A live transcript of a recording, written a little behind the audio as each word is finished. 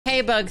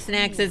Hey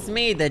Bugsnax, it's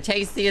me, the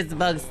tastiest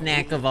bug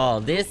snack of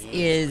all. This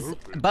is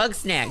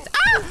Bugsnax.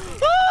 Ah!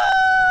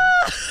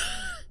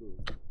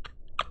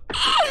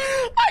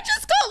 Ah! I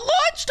just got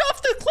launched off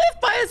the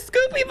cliff by a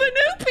Scoopy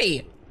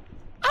Manoopy.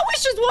 I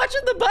was just watching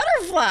the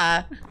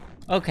butterfly.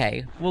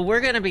 Okay, well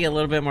we're gonna be a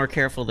little bit more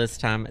careful this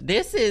time.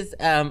 This is,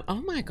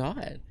 oh my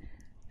god.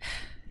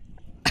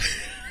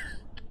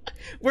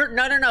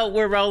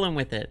 We're rolling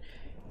with it.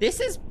 This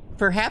is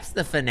perhaps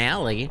the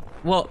finale.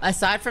 Well,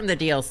 aside from the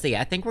DLC,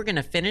 I think we're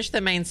gonna finish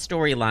the main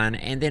storyline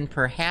and then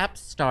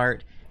perhaps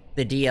start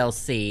the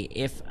DLC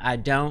if I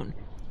don't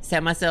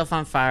set myself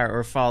on fire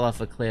or fall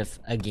off a cliff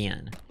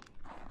again.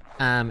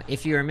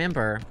 If you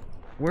remember,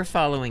 we're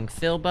following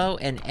Filbo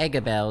and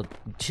Eggabell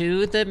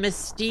to the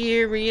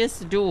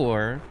mysterious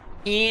door.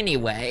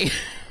 Anyway.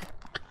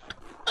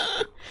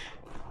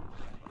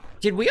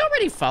 Did we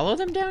already follow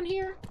them down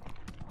here?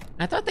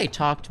 I thought they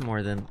talked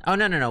more than... Oh,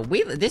 no.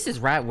 This is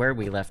right where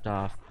we left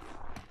off.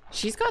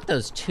 She's got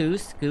those 2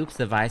 scoops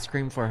of ice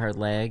cream for her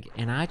leg,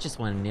 and I just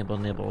want to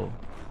nibble.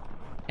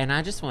 And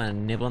I just want to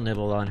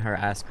nibble on her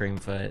ice cream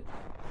foot.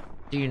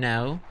 Do you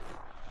know?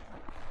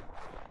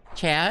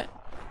 Chat?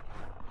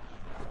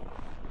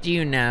 Do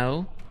you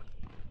know?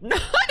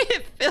 Not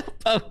if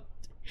Filbo...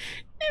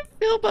 If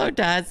Filbo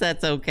dies,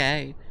 that's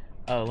okay.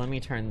 Oh, let me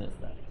turn this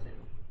up.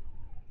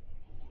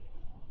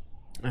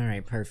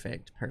 Alright,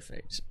 perfect.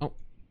 Oh.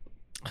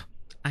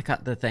 I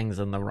got the things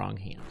in the wrong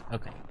hand.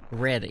 Okay,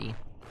 ready.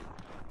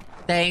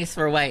 Thanks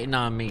for waiting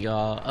on me,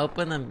 y'all.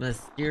 Open the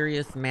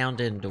mysterious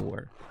mountain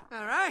door.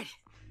 All right,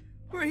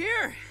 we're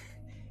here.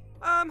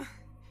 How do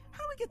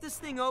we get this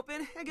thing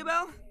open,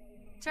 Eggabell?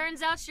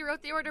 Turns out she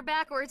wrote the order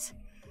backwards.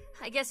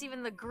 I guess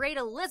even the great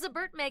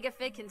Elizabert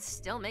Megafig can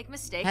still make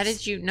mistakes. How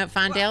did you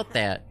find out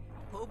that?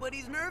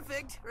 Nobody's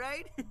nerfed,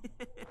 right?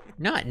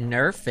 Not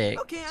nerfed.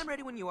 Okay, I'm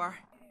ready when you are.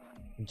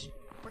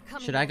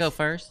 Should I go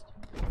first?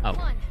 Oh.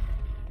 1,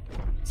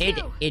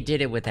 2, It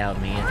did it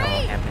without me. It all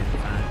happened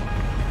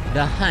fine.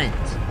 The hunt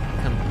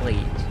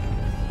complete.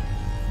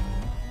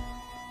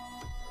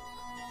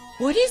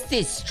 What is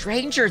this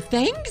Stranger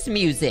Things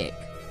music?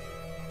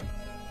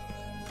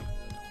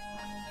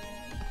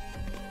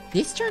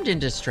 This turned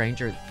into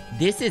Stranger...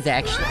 This is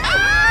actually...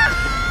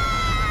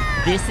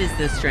 This is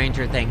the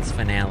Stranger Things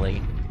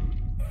finale.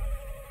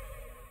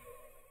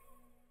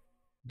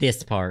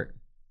 This part.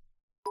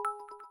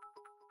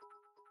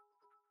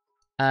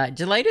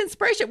 Delayed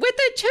inspiration with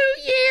the 2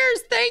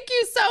 years. Thank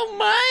you so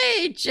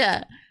much.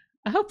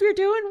 I hope you're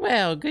doing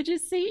well. Good to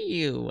see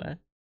you.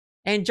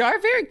 And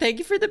Jarveric, thank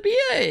you for the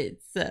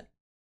bits.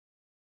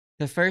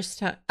 The first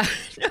time, no,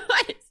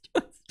 I just do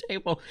a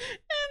table,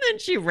 and then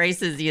she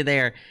races you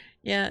there.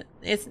 Yeah,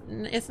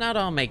 it's not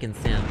all making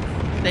sense.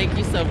 Thank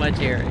you so much,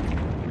 Eric.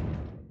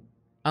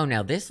 Oh,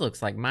 now this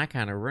looks like my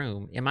kind of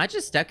room. Am I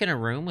just stuck in a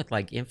room with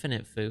like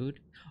infinite food?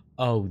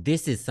 Oh,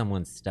 this is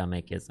someone's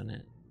stomach, isn't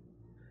it?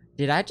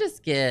 Did I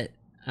just get,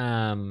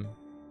 doesn't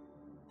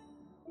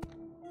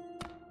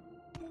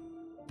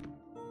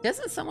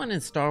someone in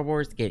Star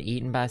Wars get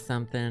eaten by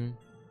something?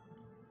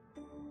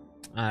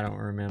 I don't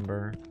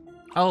remember.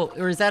 Oh,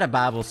 or is that a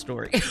Bible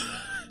story?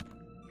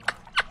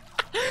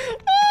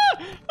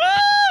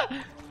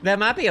 That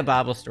might be a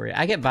Bible story.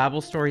 I get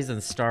Bible stories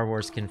and Star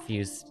Wars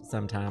confused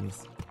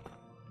sometimes.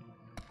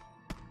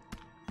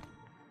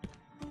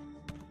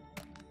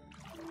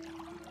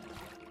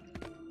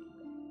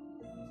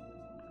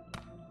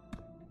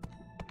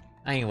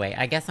 Anyway,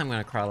 I guess I'm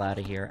gonna crawl out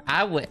of here.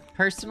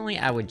 Personally,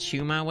 I would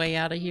chew my way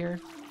out of here.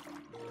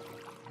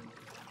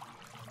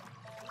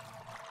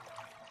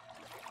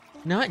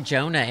 Not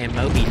Jonah and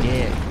Moby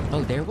Dick.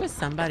 Oh, there was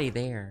somebody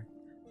there.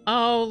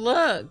 Oh,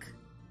 look!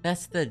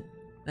 That's the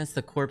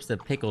corpse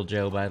of Pickle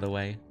Joe, by the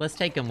way. Let's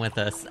take him with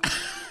us.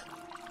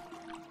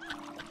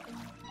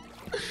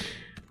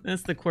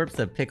 That's the corpse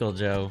of Pickle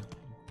Joe.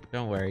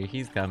 Don't worry,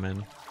 he's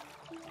coming.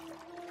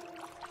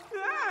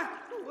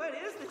 What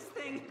is this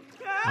thing?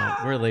 Oh,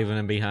 we're leaving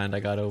him behind. I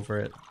got over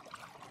it.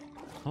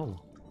 Oh.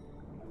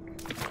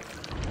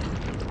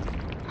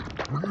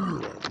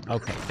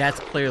 Okay, that's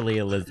clearly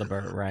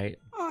Elizabert, right?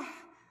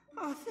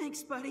 Oh,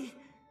 thanks, buddy.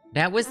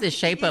 That was the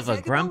shape of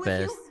a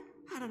grumpus.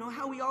 I don't know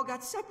how we all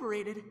got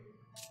separated.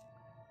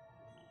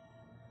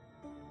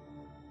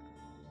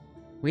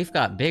 We've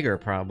got bigger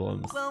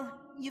problems. Well,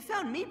 you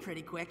found me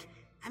pretty quick.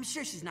 I'm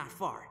sure she's not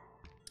far.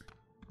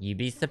 You'd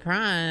be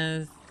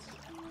surprised.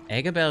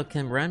 Eggabell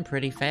can run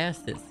pretty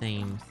fast, it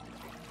seems.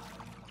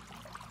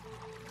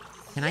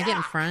 Can I get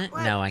in front?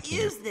 No, I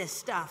can't. What is this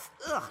stuff?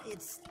 Ugh,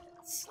 it's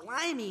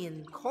slimy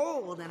and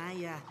cold, and I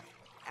kind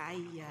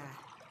of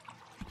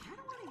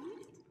want to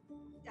eat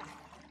it.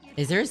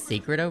 Is there a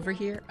secret over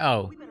here?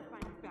 Oh. We better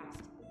find it fast.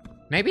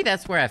 Maybe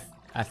that's where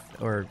I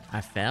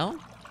fell?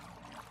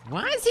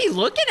 Why is he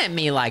looking at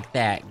me like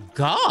that?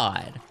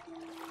 God.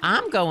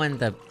 I'm going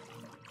the...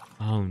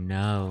 Oh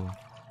no.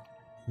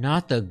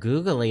 Not the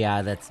googly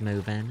eye that's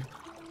moving.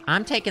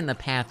 I'm taking the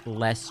path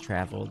less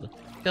traveled.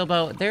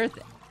 Filbo,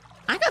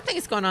 I got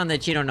things going on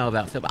that you don't know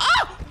about, Filbo.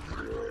 Oh!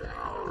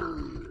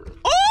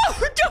 Oh!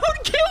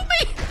 Don't kill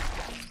me!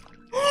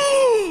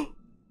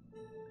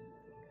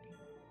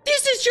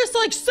 It's just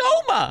like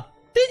Soma.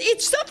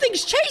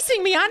 Something's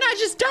chasing me. I not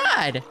just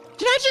died.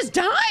 Did I just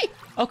die?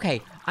 Okay.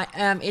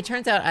 It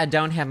turns out I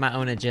don't have my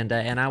own agenda,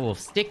 and I will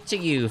stick to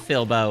you,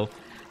 Filbo.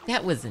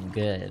 That wasn't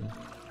good.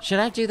 Should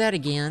I do that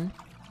again?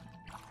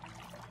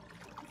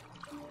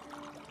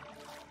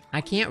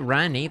 I can't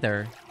run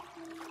either.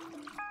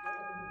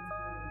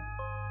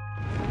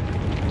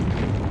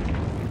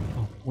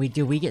 Oh,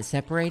 do we get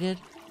separated?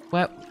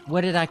 What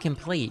did I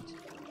complete?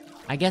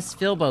 I guess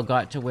Filbo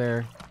got to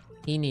where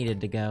he needed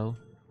to go.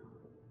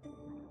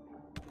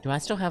 Do I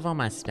still have all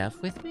my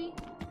stuff with me?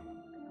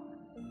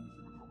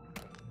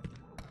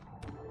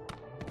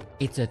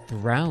 It's a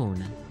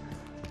throne.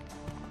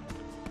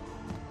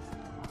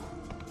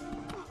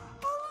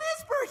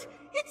 Elizabert,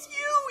 it's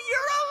you!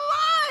 You're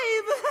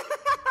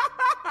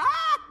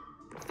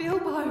alive!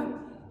 Filbo,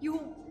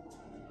 you're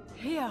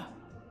here.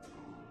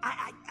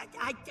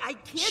 I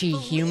can't She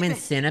believe human it.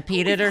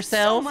 centipeded We've got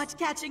herself? So much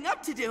catching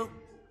up to do.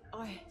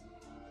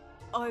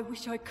 I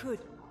wish I could,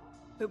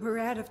 but we're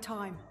out of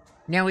time.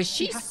 Now is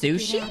she You have to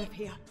get out sushi? of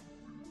here.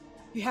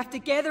 You have to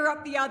gather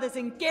up the others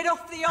and get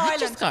off the I island.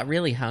 just got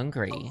really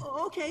hungry.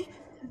 Okay,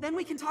 then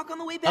we can talk on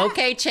the way back.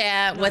 Okay,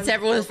 chat. What's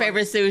everyone's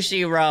favorite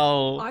sushi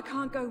roll? I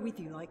can't go with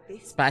you like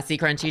this. Spicy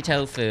crunchy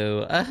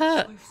tofu.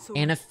 So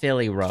And a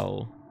Philly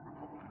roll.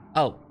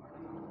 Oh.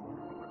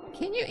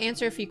 Can you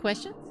answer a few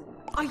questions?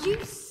 Are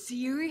you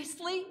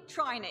seriously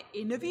trying to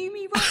interview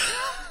me right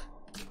now?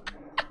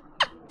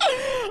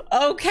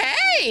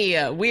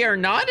 Okay, we are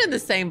not in the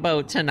same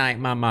boat tonight,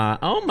 Mama.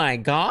 Oh my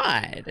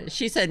God.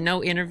 She said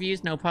no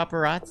interviews, no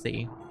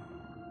paparazzi.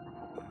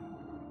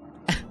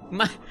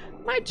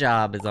 my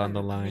job is on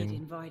the I regret line.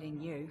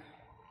 inviting you.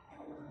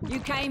 You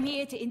came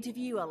here to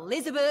interview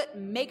Elizabert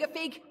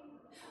Megafig?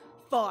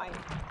 Fine.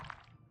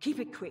 Keep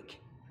it quick.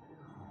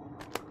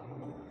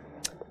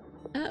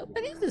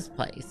 What is this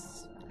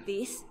place?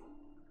 This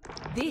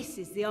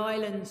is the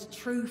island's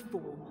true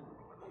form.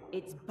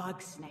 It's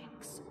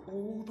Bugsnax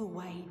all the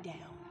way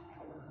down.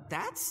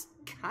 That's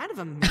kind of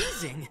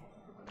amazing.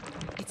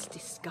 It's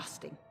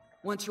disgusting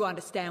once you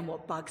understand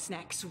what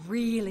Bugsnax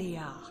really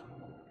are.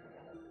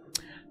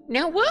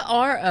 Now, what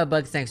are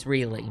Bugsnax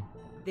really?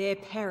 They're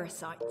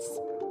parasites.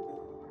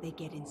 They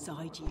get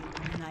inside you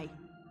and they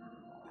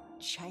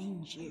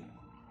change you,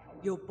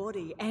 your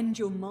body and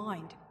your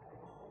mind.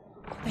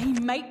 They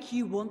make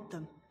you want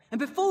them. And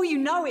before you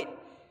know it,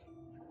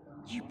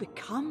 you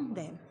become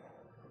them.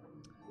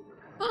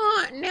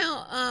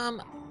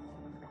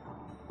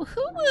 Who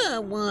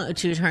would want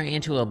to turn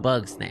into a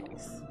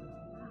Bugsnax?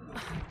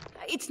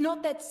 It's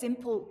not that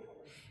simple.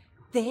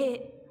 They're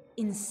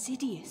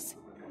insidious,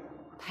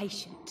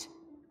 patient.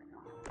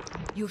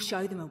 You'll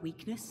show them a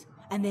weakness,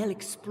 and they'll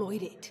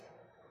exploit it.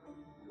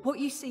 What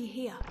you see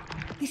here,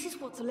 this is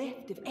what's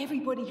left of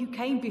everybody who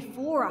came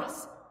before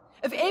us.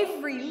 Of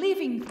every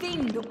living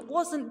thing that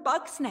wasn't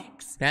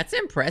Bugsnax. That's They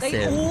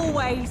impressive.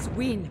 always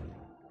win.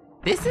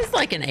 This is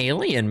like an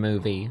alien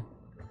movie.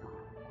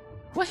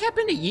 What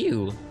happened to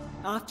you?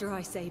 After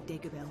I saved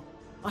Eggabell,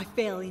 I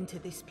fell into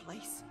this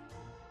place.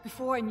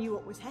 Before I knew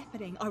what was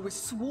happening, I was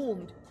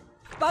swarmed.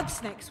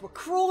 Bugsnax were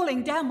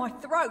crawling down my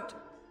throat.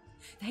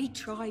 They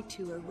tried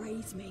to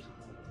erase me,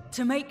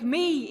 to make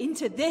me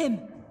into them.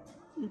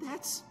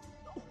 That's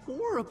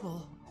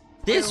horrible.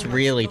 This I almost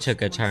really lost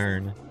took a myself.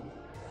 turn.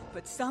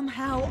 But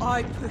somehow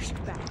I pushed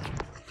back.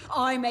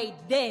 I made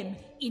them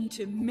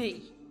into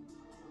me.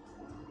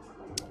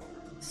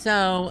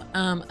 So,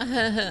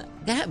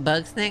 that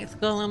Bugsnax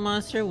golem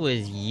monster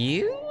was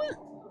you?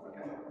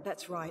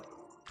 That's right.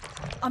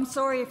 I'm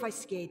sorry if I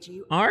scared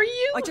you. Are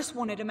you? I just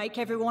wanted to make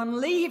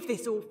everyone leave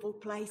this awful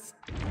place.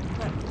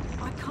 But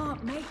I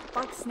can't make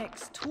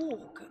Bugsnax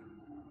talk.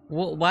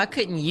 Well, why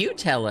couldn't you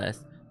tell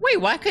us? Wait,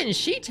 why couldn't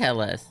she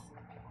tell us?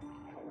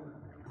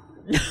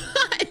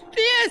 Not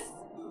this!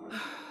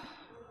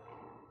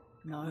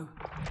 No.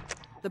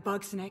 The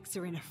Bugsnax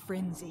are in a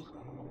frenzy.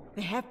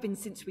 They have been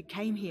since we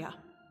came here.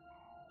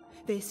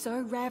 They're so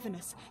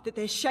ravenous that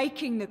they're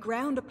shaking the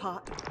ground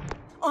apart.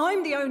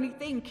 I'm the only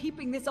thing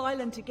keeping this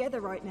island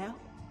together right now.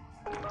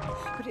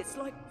 But it's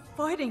like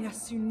fighting a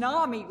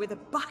tsunami with a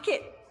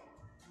bucket.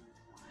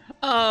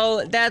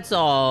 Oh, that's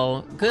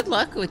all. Good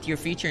luck with your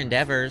future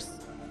endeavors.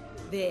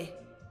 There.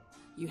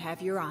 You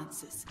have your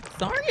answers.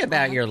 Sorry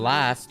about your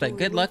life, but story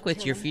good luck worth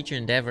with your telling. future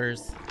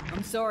endeavors.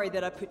 I'm sorry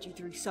that I put you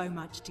through so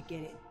much to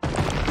get it.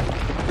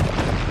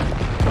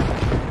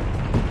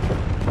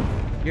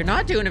 You're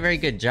not doing a very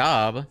good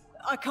job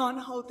I can't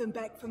hold them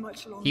back for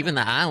much longer. keeping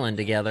the island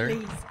together.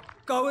 Please,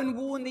 go and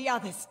warn the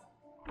others.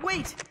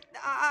 Wait,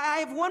 I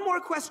have one more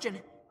question.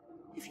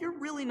 If you're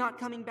really not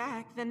coming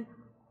back, then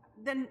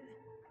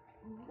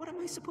what am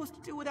I supposed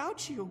to do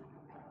without you?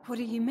 What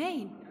do you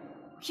mean?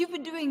 You've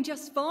been doing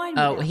just fine.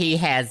 Oh, without he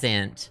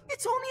hasn't.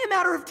 It's only a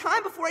matter of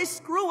time before I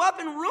screw up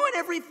and ruin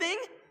everything.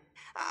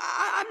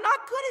 I'm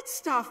not good at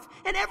stuff,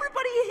 and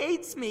everybody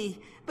hates me.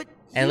 But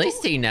At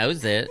least he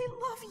knows it. They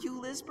love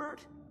you, Elizabert.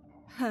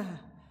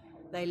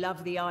 They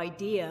love the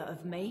idea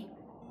of me.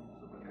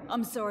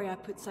 I'm sorry I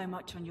put so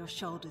much on your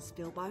shoulders,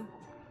 Filbo.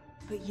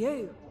 But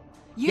you,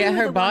 Yeah, You're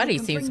her the one body who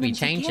can seems to bring be them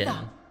changing.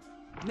 together.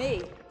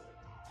 Me?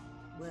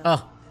 Well,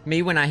 Oh,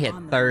 me when I hit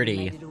I'm the one who made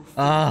 30. it all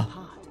fall Oh,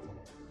 apart.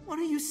 What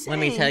are you saying? let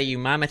me tell you,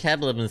 my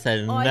metabolism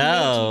says I led you to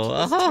no.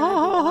 this terrible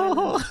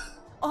island.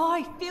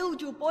 I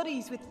filled your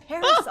bodies with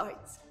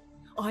parasites.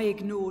 I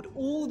ignored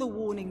all the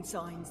warning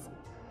signs.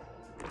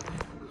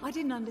 I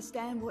didn't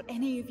understand what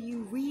any of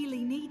you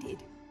really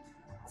needed.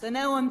 So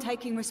now I'm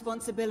taking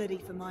responsibility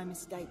for my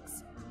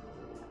mistakes.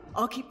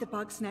 I'll keep the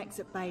Bugsnax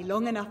at bay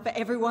long enough for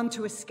everyone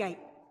to escape.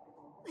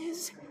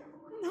 Liz,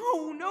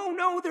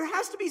 no, there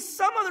has to be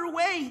some other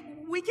way.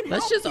 We can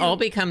Let's help just you. all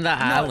become the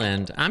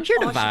island. I'm here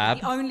to I should be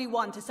vibe. the only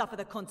one to suffer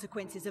the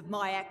consequences of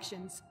my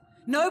actions.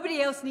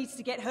 Nobody else needs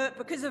to get hurt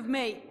because of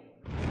me.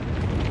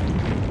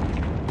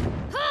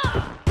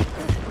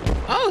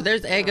 Oh,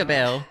 there's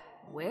Eggabell.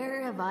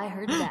 Where have I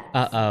heard that?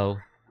 Uh-oh.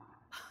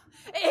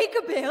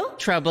 Eggabell?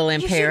 Trouble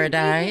in You shouldn't be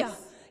paradise? here.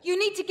 You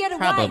need to get away.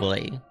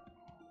 Probably.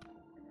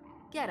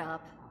 Get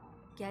up.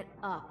 Get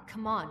up.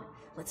 Come on.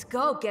 Let's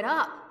go. Get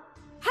up.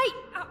 Hey!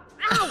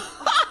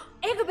 Ow!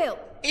 Eggabell!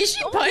 Is she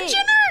don't punching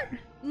leave. her?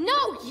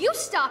 No, you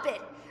stop it!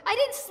 I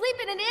didn't sleep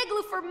in an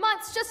igloo for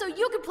months just so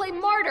you could play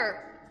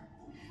martyr.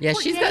 Yeah,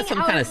 We're she's got getting some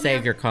out kind of of here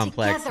savior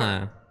complex,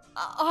 together.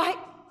 huh?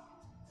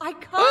 I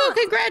can't. Oh,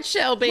 congrats,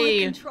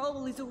 Shelby! My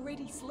control is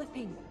already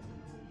slipping.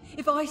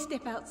 If I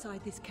step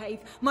outside this cave,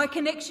 my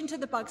connection to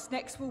the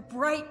Bugsnax will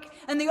break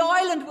and the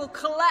island will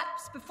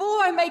collapse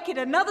before I make it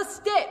another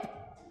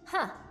step.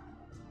 Huh.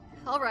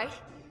 All right.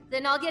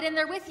 Then I'll get in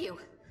there with you.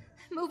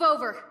 Move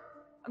over.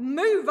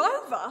 Move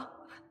over?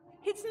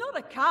 It's not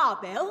a car,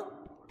 Belle.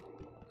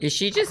 Is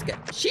she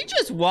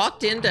just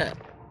walked into...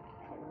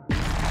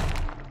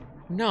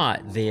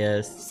 Not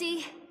this.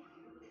 See?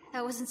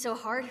 That wasn't so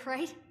hard,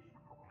 right?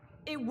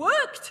 It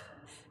worked!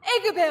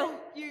 Eggabell,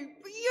 you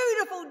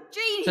beautiful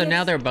genius! So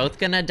now they're both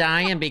gonna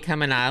die and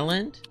become an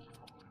island?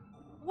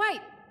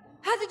 Wait,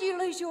 how did you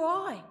lose your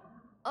eye?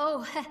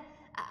 Oh,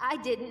 I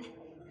didn't.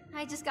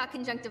 I just got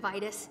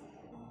conjunctivitis.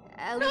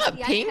 At Not least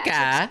the pink eye patch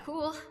eye. looks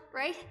cool,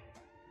 right?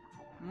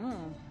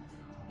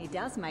 It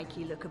does make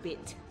you look a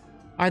bit...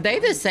 Are they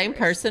the same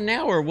person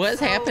now, or what's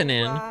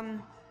happening?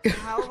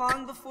 How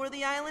long before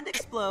the island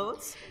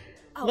explodes?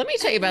 Let me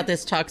tell you about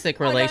this toxic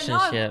I don't know.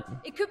 relationship.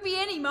 It could be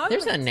any moment.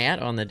 There's a gnat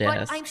on the But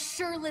desk. I'm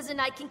sure Liz and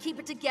I can keep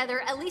it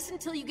together at least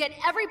until you get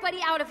everybody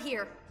out of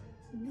here.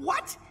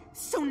 What?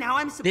 So now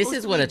I'm supposed This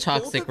is to what a leave both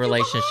of toxic you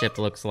relationship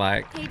looks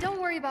like. Hey, don't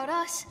worry about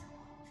us.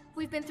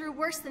 We've been through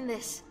worse than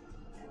this,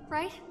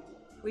 right?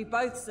 We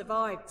both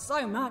survived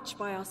so much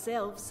by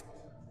ourselves.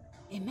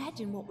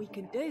 Imagine what we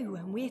can do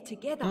when we're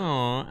together.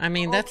 Oh, I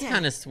mean, that's Okay.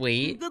 kind of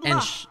sweet Good and,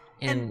 luck.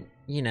 and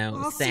you know,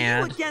 I'll see you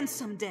sad. again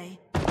someday.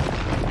 It's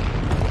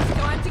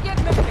time to get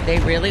moving. They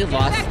really Get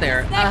lost back to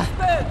their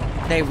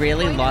Snaxburg. they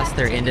really lost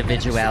their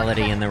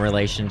individuality in the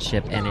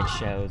relationship, and it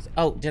shows.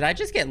 Oh, did I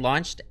just get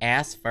launched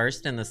ass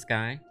first in the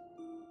sky?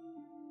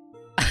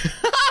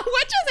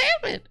 What just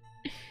happened?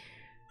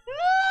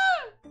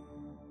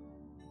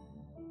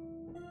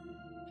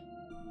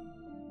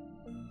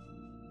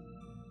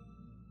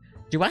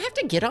 Do I have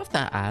to get off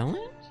the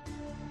island?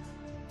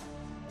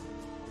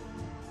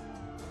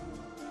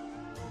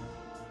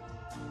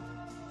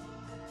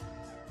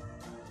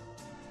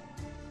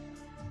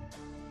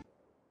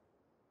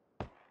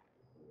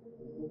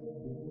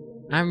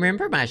 I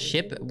remember my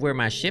ship, where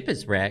my ship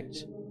is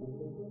wrecked.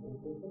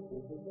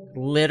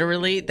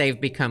 Literally, they've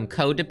become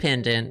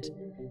codependent.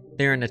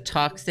 They're in a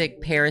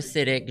toxic,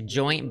 parasitic,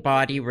 joint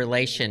body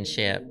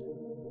relationship.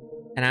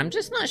 And I'm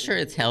just not sure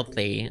it's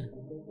healthy.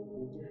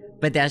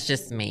 But that's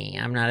just me.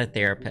 I'm not a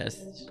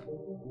therapist.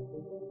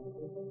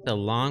 The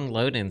long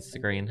loading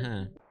screen,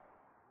 huh?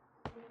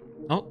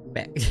 Oh,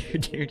 back.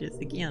 There it is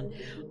again.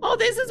 Oh,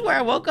 this is where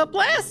I woke up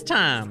last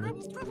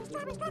time.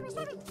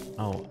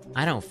 Oh,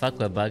 I don't fuck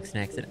with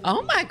Bugsnax.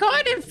 Oh my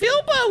god, and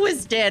Filbo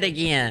is dead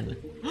again.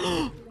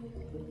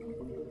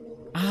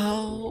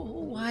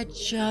 Oh, I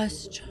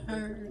just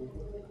heard.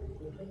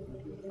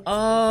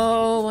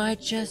 Oh, I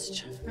just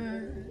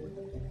heard.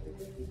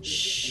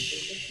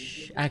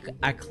 Shh.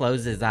 I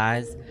close his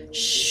eyes.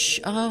 Shh.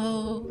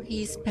 Oh,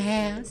 he's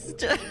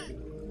passed.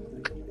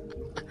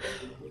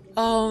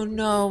 Oh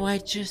no, I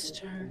just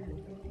heard.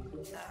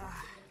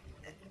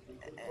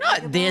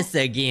 Not this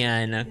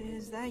again.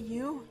 Is that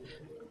you?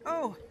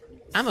 Oh.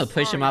 I'm gonna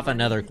push him sorry, off buddy.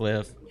 another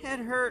cliff. Head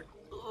hurt.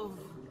 Oh,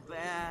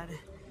 bad.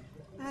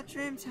 Not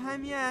dream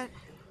time yet.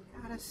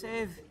 Gotta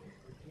save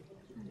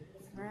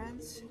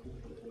friends.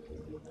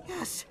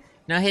 Yes.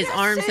 Now his Yes,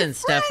 arms save and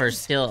stuff are friends!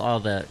 still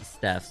all the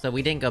stuff, so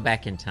we didn't go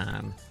back in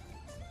time.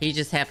 He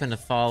just happened to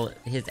fall,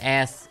 his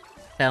ass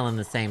fell in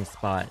the same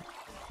spot.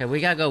 Okay, we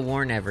gotta go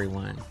warn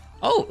everyone.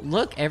 Oh,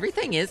 look,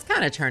 everything is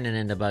kind of turning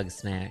into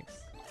Bugsnax.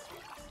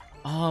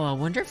 Oh, I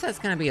wonder if that's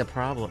gonna be a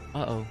problem.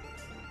 Uh-oh.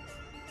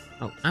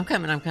 Oh, I'm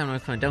coming.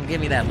 Don't give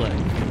me that look.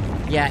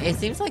 Yeah, it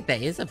seems like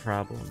that is a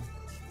problem.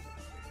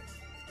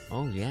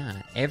 Oh,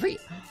 yeah.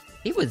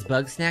 He was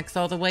Bugsnax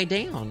all the way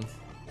down.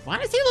 Why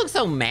does he look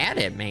so mad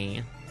at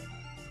me?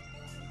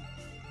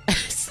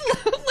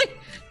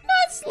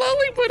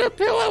 Slowly put a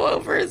pillow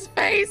over his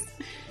face.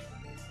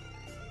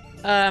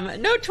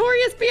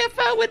 Notorious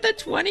BFO with the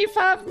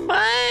 25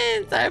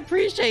 months. I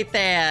appreciate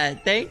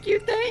that. Thank you,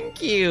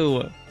 thank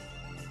you.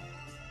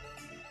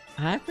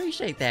 I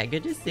appreciate that.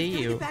 Good to see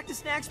you. Get back to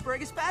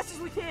Snaxburg as fast as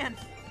we can.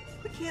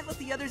 We can't let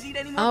the others eat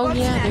any more. Oh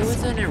yeah, Bugsnax. there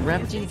was an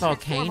erupting If they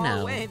transform our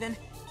volcano. way,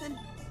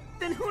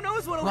 then who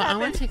knows what'll Well, I happen.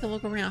 want to take a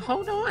look around.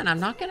 Hold on, I'm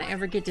not gonna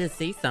ever get to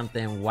see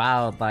something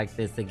wild like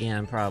this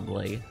again,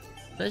 probably.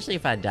 Especially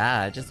if I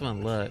die. I just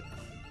want to look.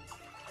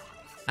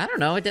 I don't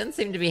know. It doesn't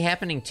seem to be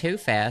happening too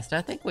fast.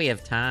 I think we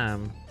have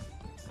time.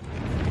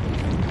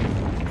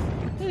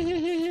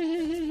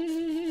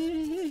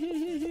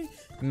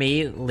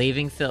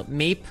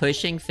 Me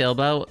pushing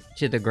Filbo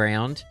to the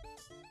ground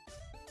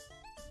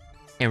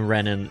and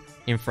running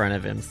in front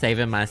of him,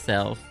 saving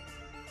myself.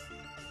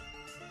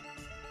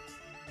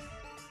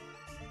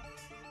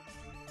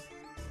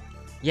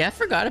 Yeah, I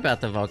forgot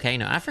about the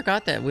volcano. I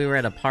forgot that we were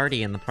at a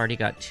party and the party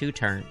got 2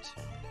 turns.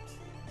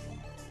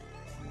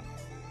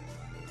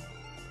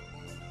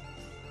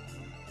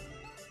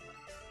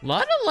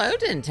 Lot of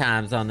loading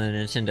times on the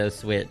Nintendo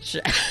Switch.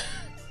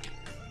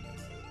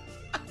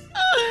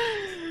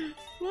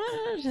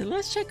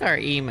 Let's check our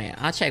email.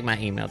 I'll check my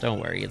email. Don't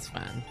worry, it's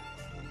fine.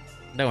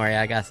 Don't worry,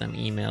 I got some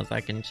emails I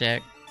can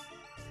check.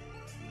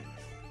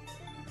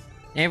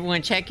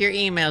 Everyone, check your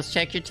emails.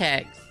 Check your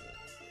texts.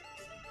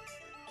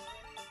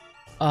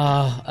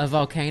 Oh, a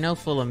volcano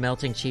full of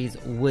melting cheese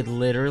would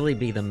literally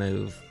be the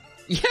move.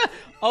 Yeah.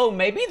 Oh,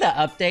 maybe the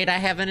update I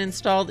haven't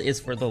installed is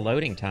for the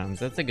loading times.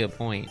 That's a good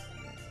point.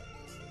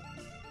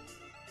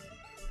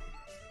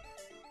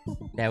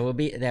 That would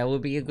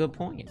be a good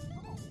point.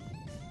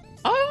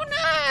 Oh,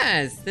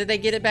 nice! Did they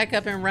get it back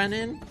up and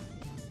running?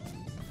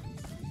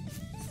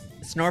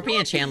 Snorpy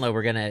and Chandler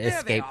were gonna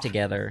escape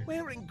together.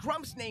 Where in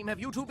Grump's name have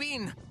you two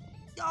been?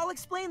 I'll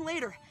explain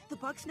later. The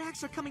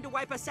Bugsnax are coming to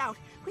wipe us out.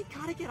 We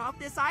gotta get off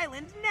this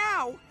island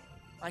now.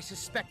 I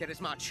suspected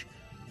as much.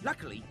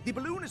 Luckily, the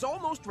balloon is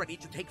almost ready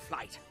to take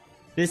flight.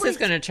 This is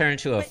gonna turn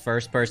into a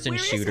first-person where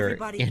is shooter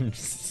everybody? in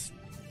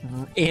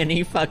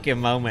any fucking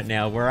moment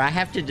now, where I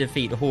have to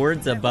defeat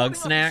hordes of They're holding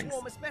up the Bugsnax.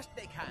 swarm as best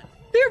they can.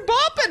 They're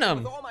bopping With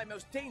them! all my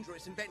most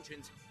dangerous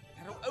inventions,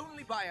 that'll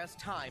only buy us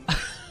time.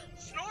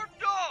 Snort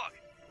Dog!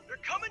 They're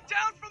coming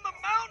down from the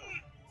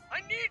mountain! I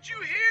need you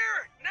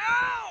here,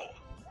 now!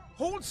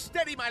 Hold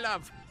steady, my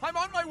love. I'm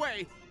on my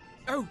way.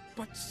 Oh,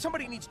 but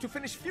somebody needs to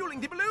finish fueling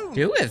the balloon.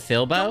 Do it,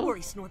 Don't Filbo.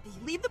 worry, Snorpy.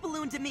 Leave the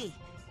balloon to me.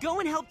 Go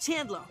and help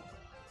Chandler.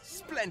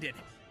 Splendid.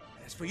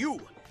 As for you,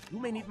 you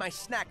may need my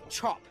snack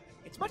chop.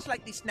 It's much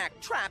like the snack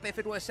trap if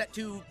it were set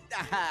to,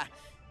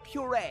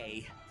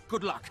 puree.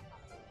 Good luck.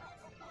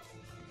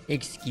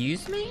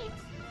 Excuse me?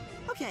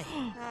 Okay,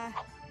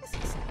 this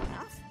is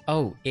enough.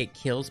 Oh, it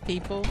kills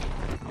people?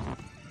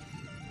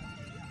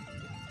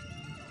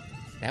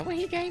 That what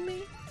he gave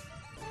me?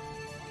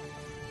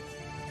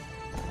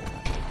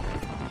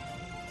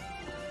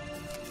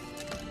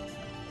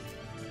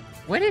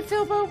 What did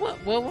Filbo,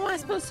 what am I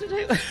supposed to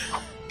do?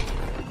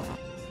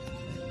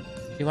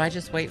 Do I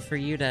just wait for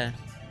you to...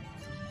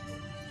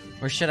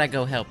 Or should I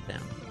go help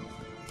them?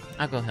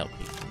 I'll go help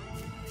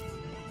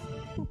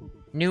you.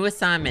 New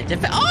assignment.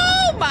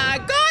 Oh my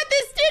god,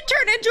 this did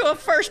turn into a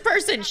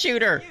first-person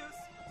shooter!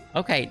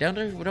 Okay, don't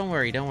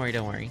worry, don't worry,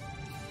 don't worry.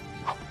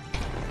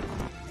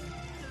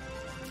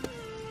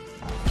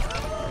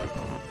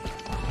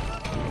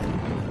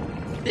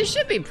 This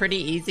should be pretty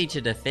easy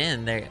to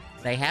defend.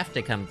 They have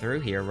to come through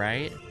here,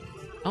 right?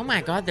 Oh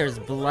my god, there's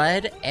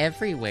blood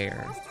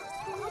everywhere.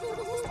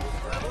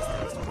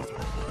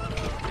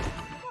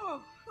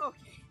 Oh,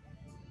 okay.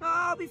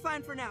 I'll be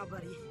fine for now,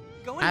 buddy.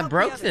 Go and I help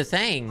broke others. the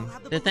thing. I'll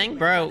have The balloon thing ready by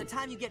broke. the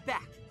time you get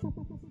back.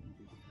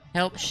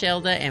 Help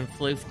Shelda and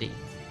Floofty.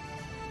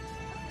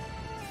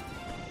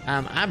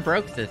 I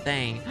broke the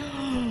thing.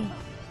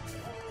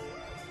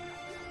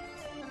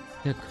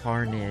 The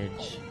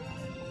carnage.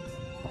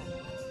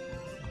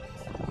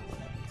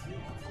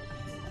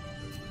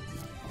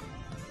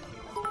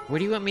 What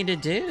do you want me to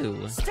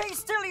do? Stay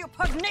still, you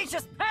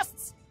pugnacious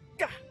pests!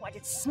 Gah, why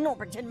did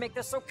Snorpington make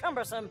this so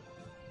cumbersome?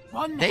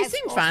 They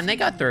seem fine. They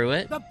got through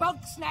it. The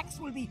Bugsnax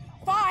will be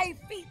 5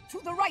 feet to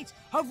the right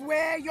of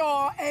where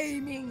you're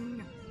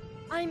aiming.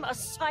 I'm a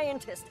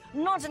scientist,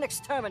 not an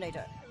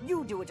exterminator.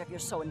 You do it if you're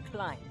so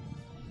inclined.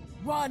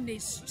 One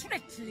is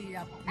strictly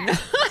a Not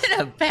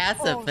a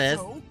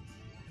pacifist. Also,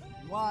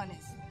 one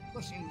is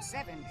pushing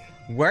 70.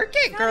 Work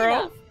it, Fair girl.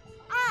 enough.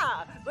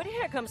 Ah, but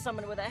here comes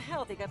someone with a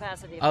healthy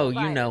capacity for Oh,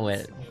 you know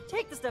violence. it.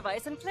 Take this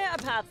device and clear a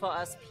path for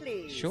us,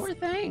 please. Sure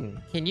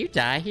thing. Can you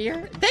die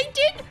here? They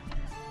did.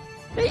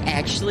 They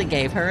actually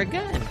gave her a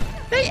gun.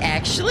 They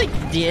actually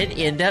did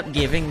end up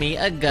giving me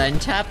a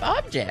gun-type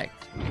object.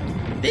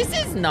 This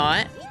is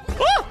not...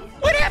 Oh!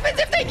 What happens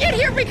if they get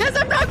here because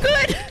I'm not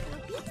good?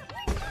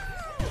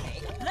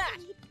 That.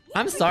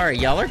 I'm sorry,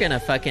 y'all are gonna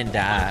fucking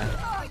die.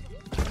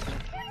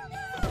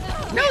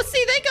 No,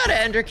 see, they got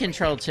it under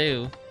control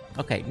too.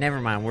 Okay, never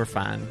mind, we're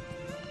fine.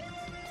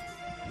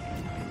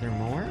 Is there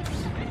more?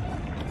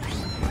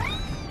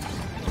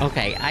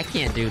 Okay, I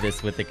can't do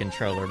this with the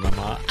controller,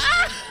 Mama.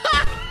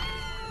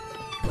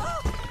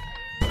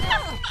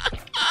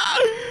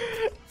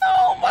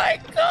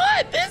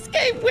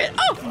 Wait,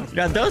 oh!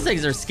 Now those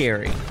things are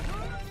scary.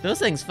 Those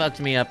things fucked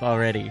me up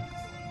already.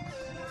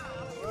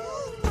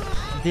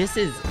 This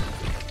is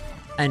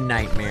a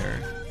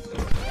nightmare.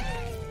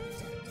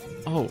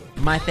 Oh,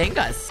 my thing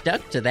got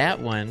stuck to that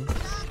one.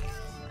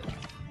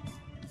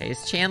 Okay, is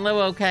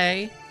Chandlo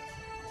okay?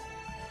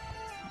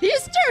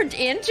 This turned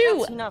into...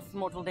 That's enough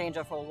mortal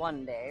danger for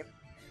one day.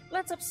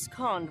 Let's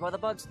abscond while the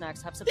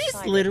Bugsnax have subsided.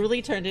 This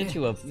literally turned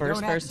into a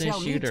first-person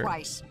shooter.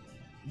 Twice.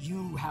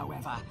 You,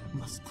 however,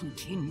 must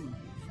continue.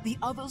 The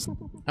others...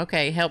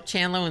 Okay, help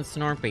Chandlo and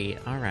Snorpy.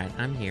 Alright,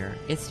 I'm here.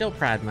 It's still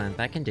Pride Month.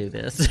 I can do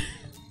this.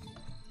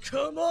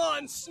 Come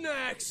on,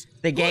 Snacks!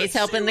 The gays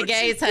helping the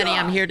gays, honey.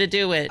 I'm here to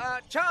do it.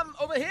 Chum,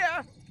 over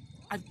here!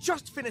 I've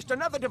just finished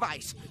another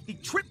device, the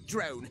Trip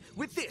Drone.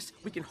 With this,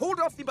 we can hold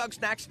off the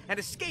Bugsnax and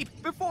escape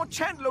before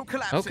Chandlo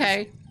collapses.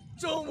 Okay.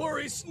 Don't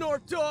worry,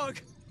 Snort Dog.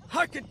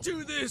 I could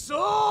do this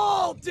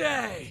all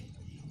day.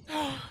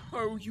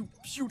 Oh, you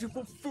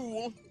beautiful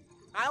fool.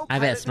 I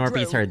bet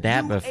Snorpy's heard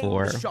that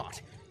before.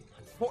 Shot.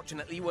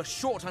 Unfortunately, we're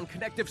short on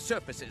connective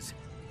surfaces.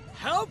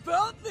 How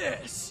about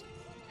this?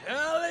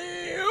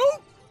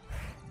 Alley-oop!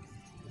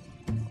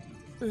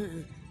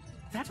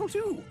 That'll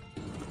do.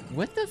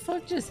 What the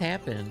fuck just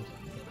happened?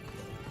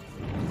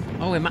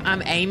 Oh,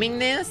 I'm aiming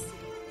this?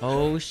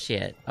 Oh,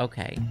 shit.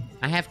 Okay.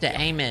 I have to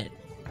aim it.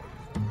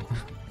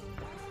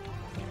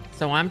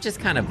 So I'm just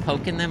kind of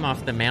poking them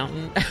off the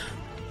mountain. This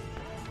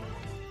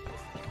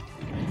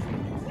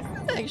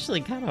is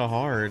actually kind of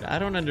hard. I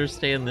don't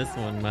understand this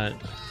one much.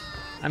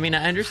 I mean,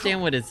 I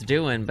understand what it's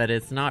doing, but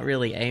it's not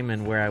really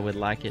aiming where I would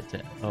like it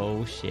to.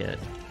 Oh, shit.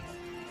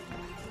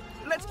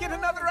 Let's get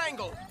another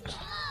angle.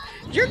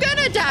 You're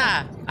gonna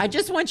die! I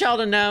just want y'all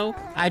to know,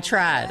 I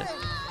tried.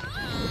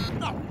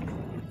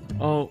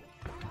 Oh.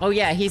 Oh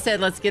yeah, he said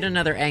let's get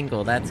another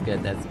angle. That's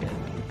good, that's good.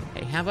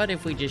 Hey, how about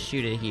if we just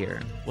shoot it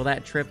here? Will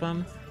that trip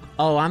him?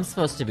 Oh, I'm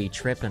supposed to be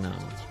tripping him.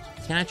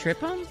 Can I trip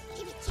him?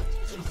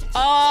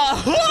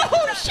 Oh,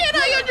 oh shit,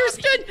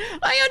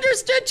 I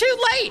understood too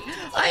late.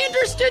 I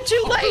understood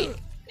too late.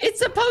 It's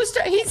supposed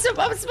to, I'm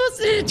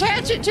supposed to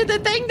attach it to the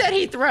thing that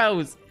he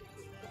throws.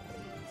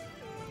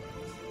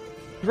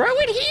 Throw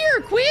it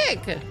here,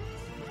 quick!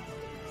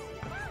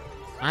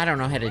 I don't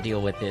know how to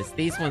deal with this.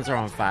 These ones are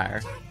on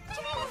fire.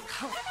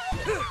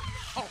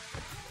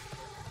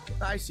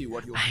 I see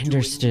what you're I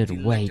understood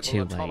doing, way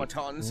too late.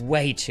 automatons.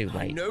 Way too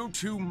late. I know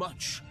too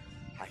much.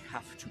 I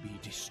have to be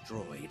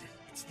destroyed.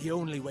 It's the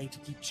only way to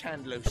keep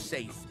Chandlo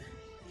safe.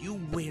 You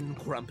win,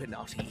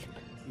 Grumpinati.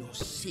 Your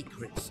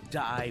secrets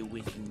die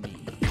with me.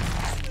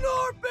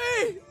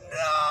 Snorpy!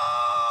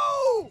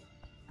 No!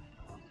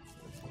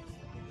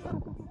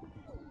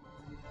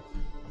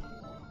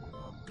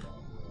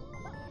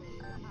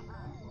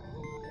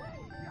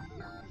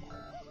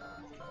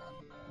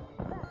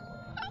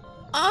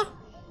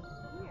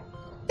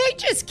 They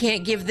just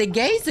can't give the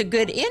gays a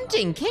good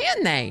ending,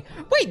 can they?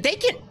 Wait, they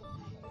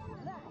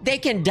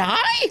can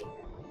die?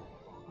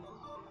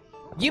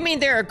 You mean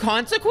there are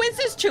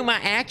consequences to my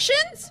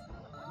actions?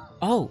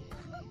 Oh,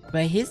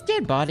 but his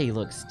dead body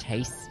looks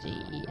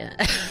tasty.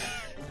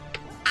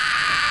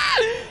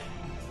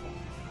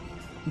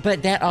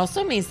 But that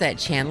also means that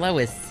Chandlo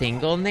is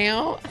single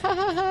now?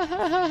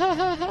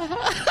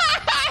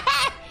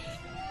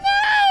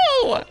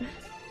 No!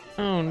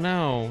 Oh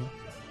no.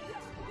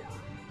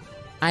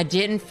 I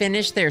didn't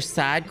finish their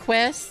side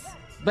quests,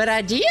 but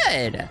I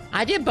did.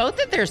 I did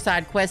both of their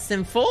side quests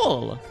in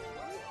full.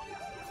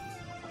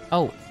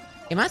 Oh,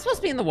 am I supposed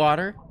to be in the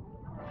water?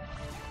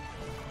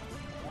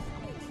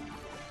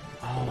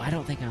 Oh, I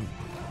don't think I'm...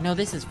 No,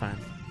 this is fine.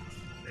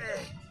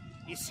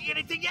 You see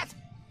anything yet?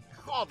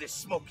 All this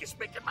smoke is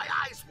making my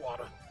eyes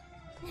water.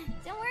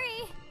 Don't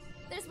worry.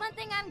 There's one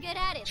thing I'm good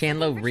at.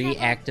 Chandlo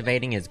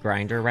reactivating his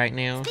grinder right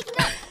now. Picking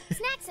up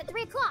snacks at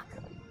 3 o'clock.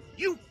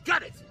 You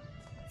got it.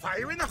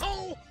 Fire in the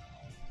hole.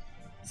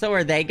 So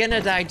are they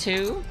gonna die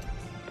too?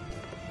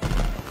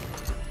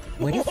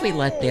 What if we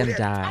let them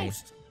die?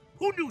 Toast.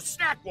 Who knew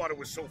snack water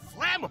was so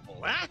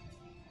flammable, huh?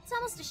 It's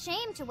almost a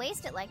shame to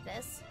waste it like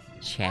this.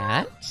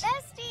 Chat?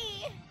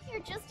 Bestie,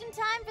 you're just in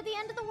time for the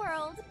end of the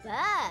world.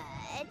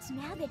 But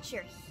now that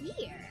you're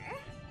here...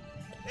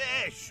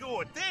 Yeah,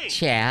 sure thing.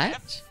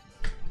 Chat?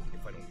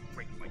 If I don't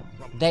break my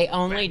rump They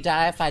only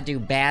die if I do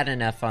bad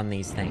enough on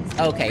these things.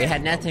 Okay, it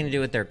had nothing to do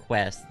with their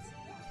quests.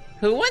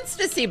 Who wants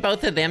to see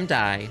both of them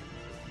die?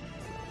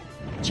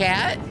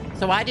 Chat?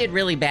 So I did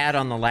really bad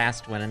on the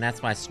last one, and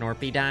that's why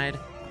Snorpy died?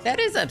 That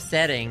is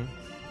upsetting.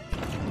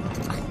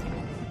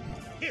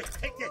 Here,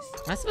 take this.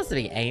 Am I supposed to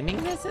be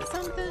aiming this at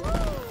something?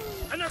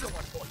 Another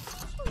one for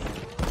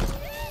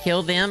you.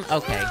 Kill them?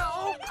 Okay.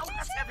 Oh,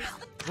 that's heavy.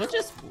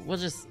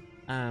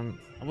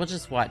 We'll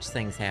just watch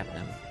things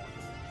happen.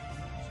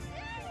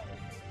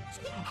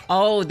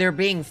 Oh, they're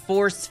being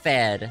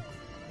force-fed.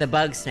 The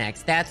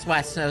Bugsnax. That's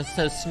why so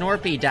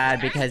Snorpy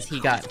died, because he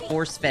got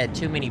force-fed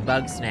too many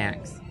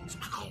Bugsnax.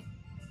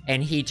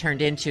 And he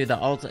turned into the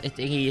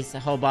his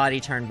whole body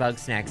turned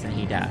Bugsnax and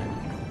he died.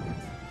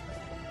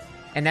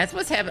 And that's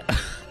what's happening.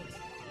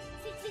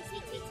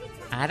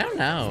 I don't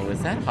know.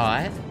 Is that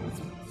hot?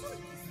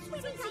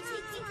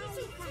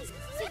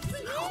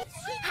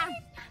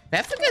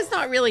 Beffica's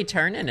not really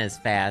turning as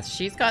fast.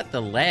 She's got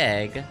the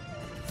leg.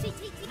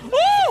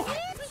 Woo!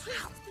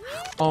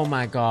 Oh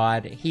my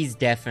god, he's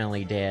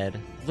definitely dead.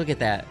 Look at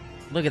that.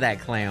 Look at that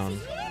clown.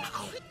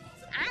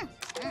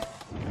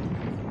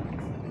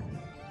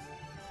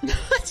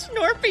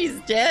 Snorpy's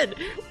dead.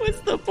 What's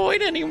the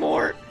point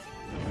anymore?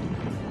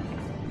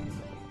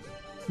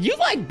 You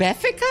like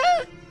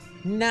Beffica?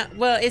 No,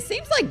 well, it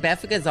seems like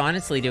Beffica's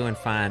honestly doing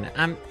fine.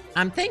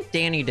 I'm think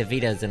Danny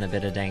DeVito's in a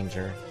bit of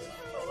danger.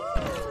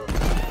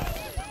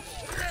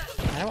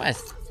 How do I...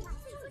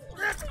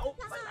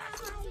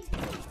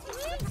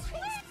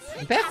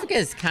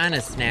 Beffica's kind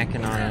of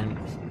snacking on him,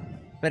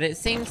 but it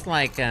seems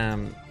like,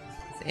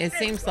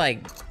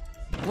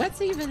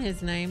 what's even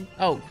his name?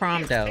 Oh,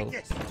 Cromdo.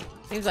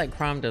 Seems like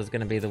Cromdo's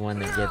gonna be the one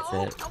that gets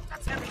it.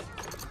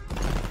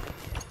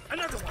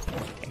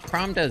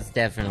 Cromdo's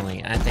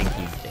definitely, I think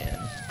he's dead.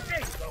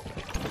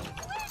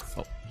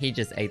 Oh, he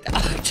just ate the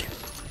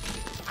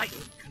I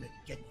ain't gonna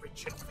get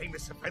rich and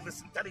famous if I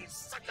listen to these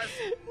suckers.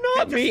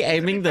 Not me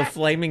aiming the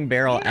flaming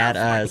barrel at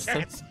us.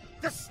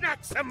 The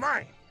snacks are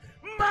mine!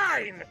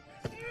 Mine!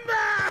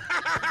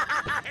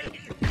 Mine!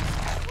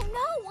 Oh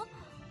no!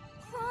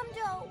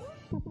 Cromdo!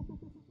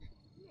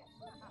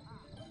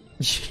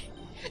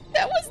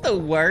 That was the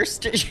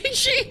worst.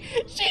 She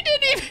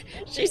didn't even,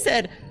 she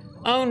said,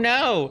 oh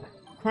no,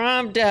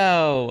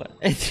 Cromdo.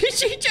 And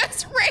she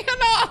just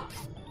ran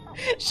off.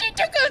 She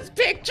took a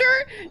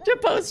picture to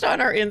post on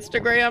our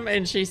Instagram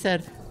and she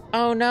said,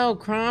 oh no,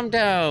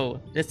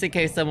 Cromdo. Just in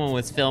case someone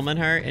was filming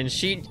her, and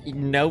she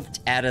noped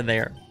out of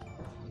there.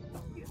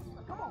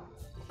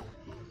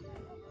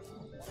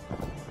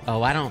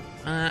 Oh, I don't,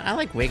 I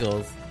like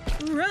Wiggles.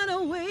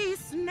 Runaway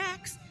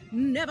snacks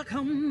never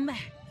come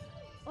back.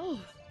 Oh.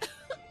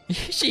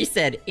 She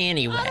said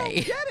anyway. I don't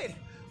get it.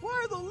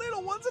 Why are the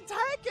little ones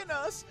attacking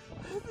us?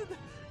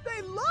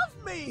 They love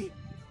me.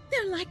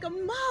 They're like a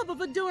mob of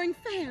adoring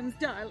fans,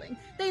 darling.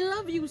 They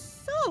love you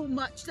so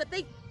much that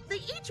they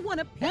each want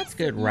a piece. That's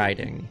good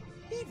writing.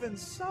 Even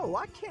so,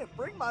 I can't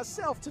bring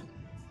myself to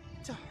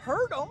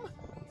hurt them.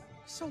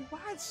 So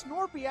why'd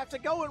Snorpy have to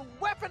go and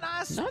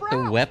weaponize Sprout?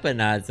 Not the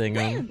weaponizing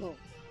them. Ramble.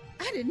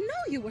 I didn't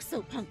know you were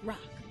so punk rock.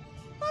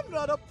 I'm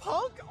not a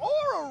punk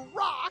or a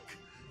rock.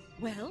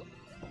 Well,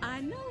 I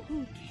know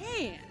who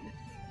can.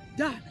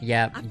 Darling.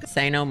 Yeah,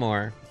 say no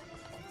more.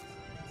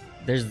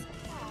 There's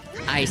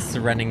ice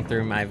running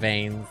through my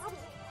veins.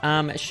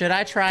 Should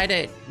I try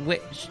to...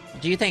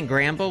 do you think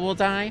Gramble will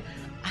die?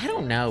 I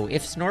don't know.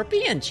 If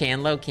Snorpy and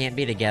Chandlo can't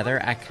be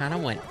together, I kind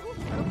of want...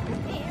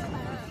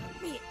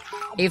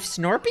 If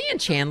Snorpy and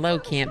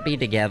Chandlo can't be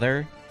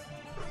together,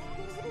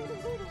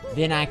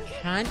 then I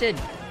kind of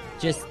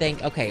just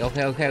think, okay,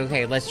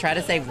 let's try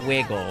to save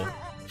Wiggle.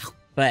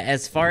 But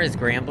as far as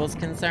Gramble's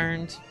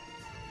concerned,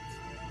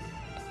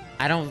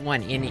 I don't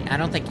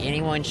think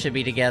anyone should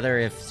be together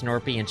if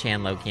Snorpy and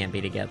Chandlo can't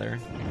be together.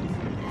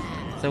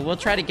 So we'll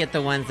try to get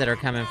the ones that are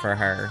coming for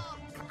her.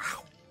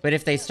 But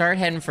if they start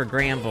heading for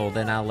Gramble,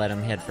 then I'll let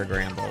them head for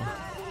Gramble.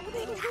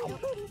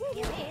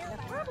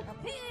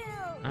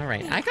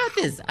 Alright, I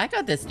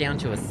got this down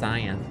to a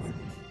science.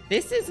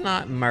 This is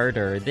not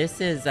murder,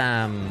 this is,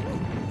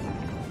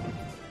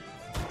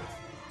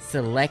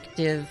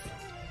 selective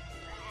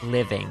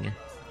living.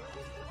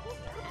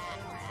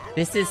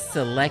 This is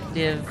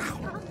selective.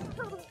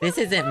 This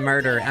isn't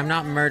murder. I'm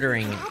not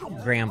murdering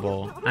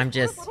Gramble. I'm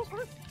just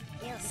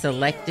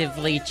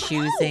selectively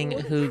choosing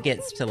who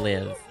gets to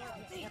live.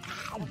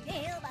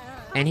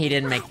 And he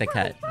didn't make the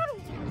cut.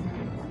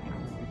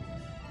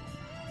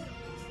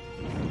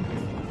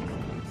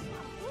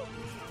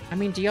 I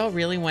mean, do y'all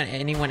really want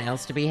anyone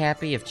else to be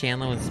happy if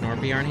Chandlo and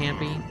Snorpy aren't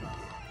happy?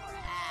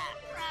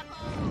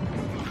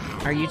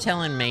 Are you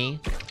telling me?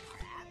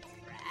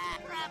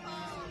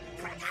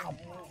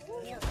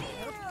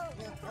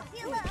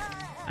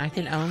 I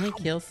can only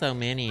kill so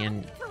many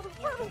and...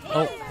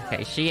 Oh,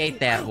 okay, she ate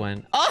that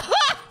one. Oh!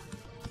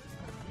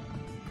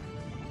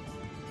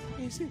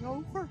 Is it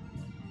over?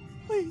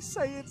 Please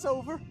say it's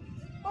over.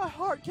 My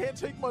heart can't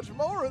take much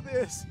more of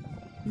this.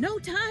 No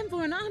time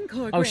for an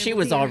encore. Oh, she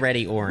was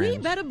already orange. We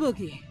better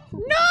boogie.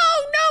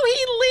 No,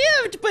 he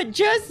lived, but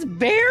just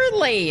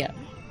barely.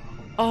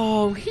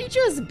 Oh, he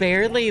just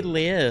barely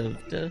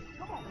lived.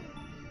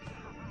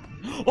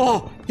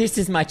 Oh, this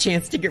is my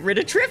chance to get rid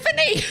of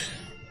Triffany.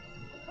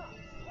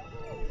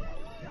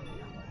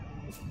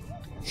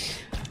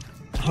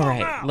 All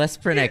right, let's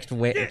protect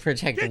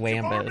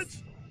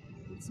Wambus.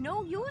 It's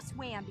no use,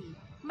 Wamby.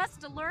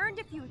 Must have learned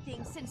a few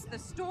things since the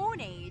Stone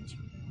Age.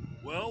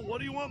 Well, what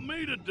do you want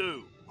me to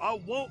do? I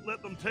won't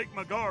let them take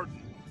my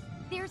garden.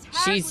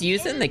 She's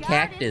using the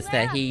cactus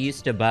that he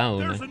used to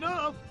bone. There's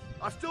enough.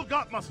 I still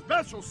got my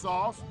special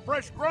sauce,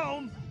 fresh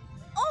grown.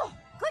 Oh,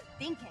 good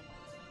thinking.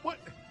 What?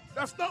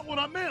 That's not what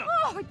I meant.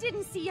 Oh, I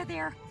didn't see you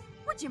there.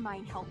 Would you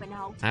mind helping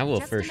out? I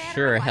will for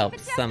sure help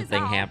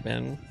something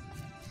happen.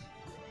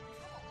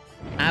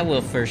 I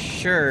will for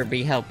sure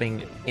be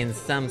helping in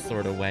some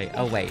sort of way.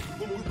 Oh, wait.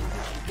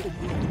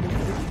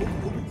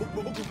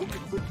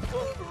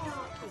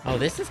 Oh,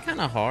 this is kind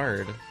of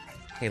hard.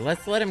 Okay,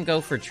 let's let him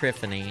go for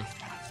Triffany.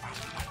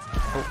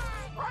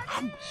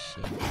 Oh,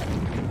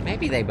 shit.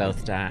 Maybe they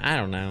both die. I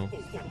don't know.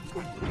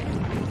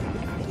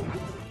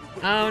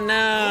 Oh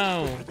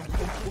no!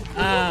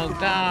 Oh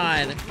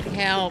God!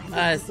 Help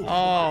us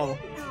all!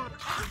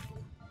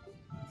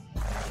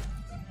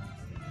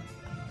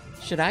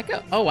 Should I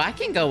go? Oh, I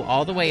can go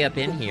all the way up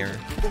in here.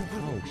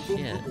 Oh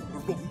shit.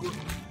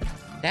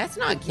 That's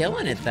not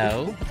killing it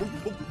though.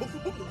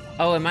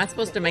 Oh, am I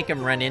supposed to make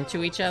them run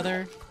into each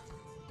other?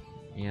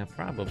 Yeah,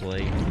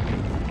 probably.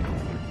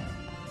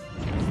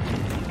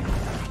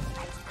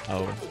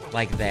 Oh,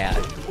 like that.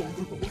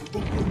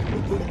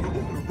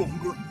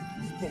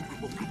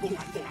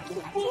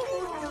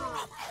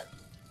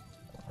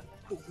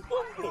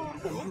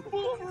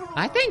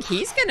 I think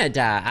he's gonna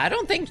die. I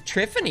don't think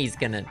Triffany's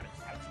gonna...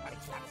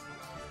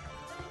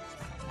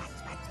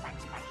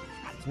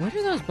 What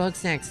are those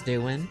Bugsnax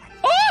doing?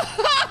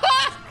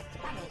 Oh!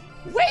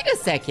 Wait a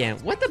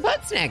second. What the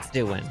Bugsnax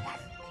doing?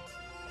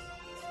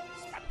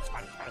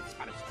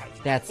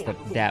 That's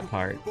that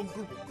part.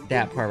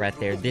 That part right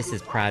there. This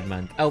is Pride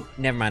Month. Oh,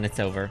 never mind. It's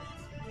over.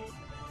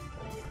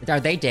 Are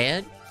they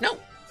dead? No.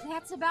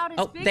 That's about as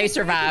Oh, big they as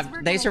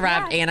survived. They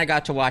survived, and I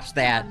got to watch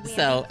that.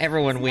 So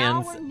everyone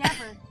wins. Now or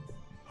never.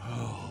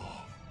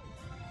 Oh,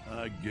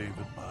 I gave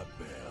it my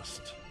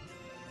best.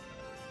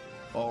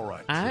 All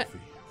right,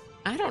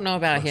 I don't know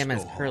about him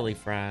as go curly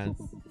fries.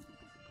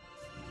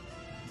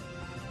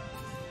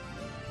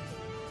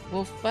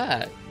 Well,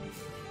 fuck.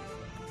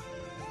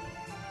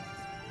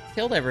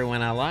 Killed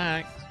everyone I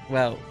liked.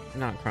 Well,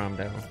 not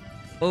Cromdo.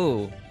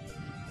 Ooh,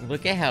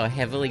 look at how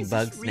heavily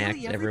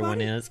Bugsnax everyone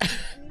is.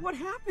 What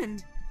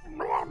happened?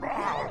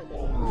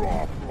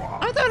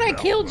 I thought I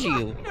killed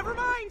you. Never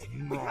mind.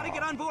 We gotta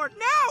get on board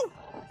now.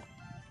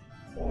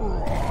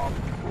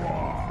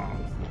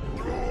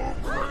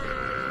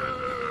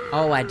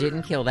 Oh, I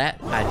didn't kill that.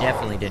 I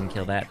definitely didn't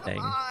kill that thing.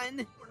 Come on.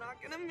 We're not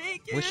gonna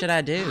make it. What should I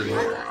do?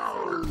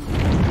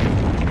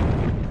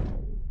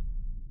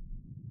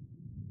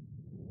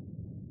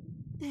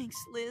 Thanks,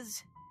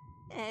 Liz.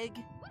 Egg.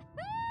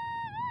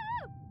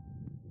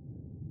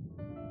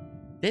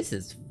 This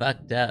is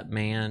fucked up,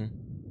 man.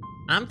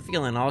 I'm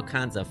feeling all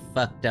kinds of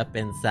fucked up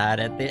inside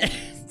at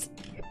this.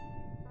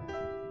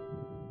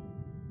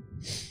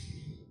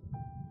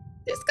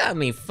 This got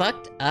me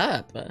fucked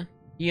up,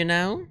 you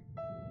know?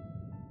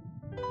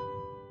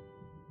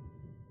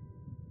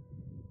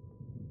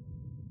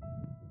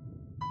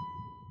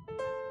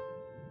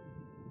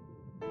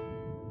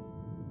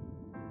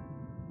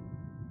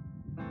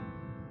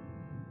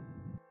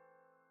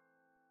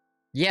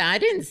 Yeah, I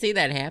didn't see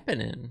that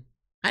happening.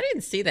 I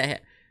didn't see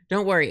that.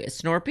 Don't worry,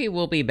 Snorpy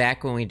will be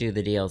back when we do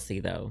the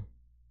DLC, though.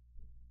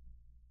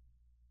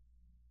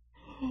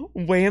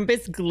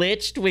 Wambus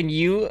glitched when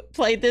you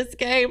played this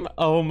game?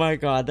 Oh my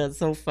god, that's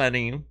so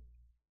funny.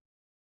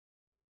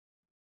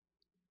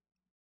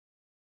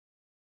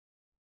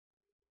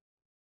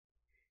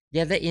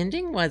 Yeah, the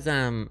ending was,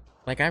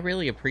 like, I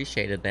really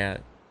appreciated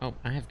that. Oh,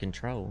 I have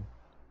control.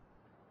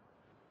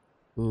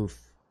 Oof.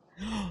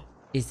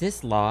 Is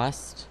this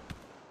Lost?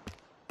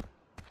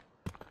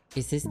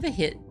 Is this the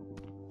hit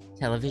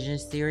television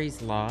series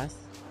Lost?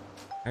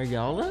 Are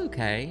y'all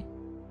okay?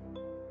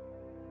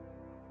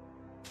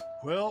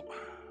 Well,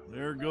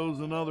 there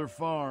goes another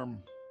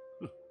farm.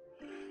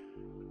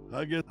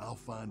 I guess I'll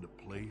find a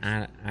place.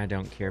 I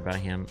don't care about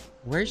him.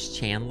 Where's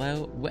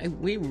Chandlo?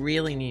 We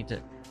really need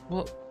to...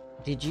 Well,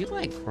 did you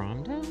like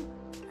Cromdo?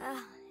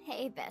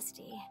 Hey,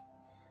 bestie.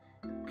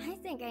 I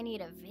think I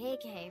need a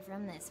vacay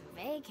from this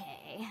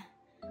vacay.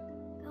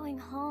 Going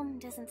home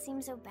doesn't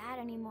seem so bad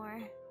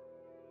anymore.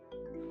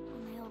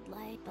 My old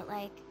life, but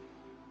like,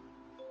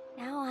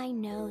 now I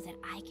know that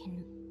I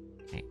can...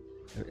 Okay.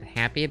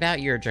 Happy about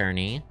your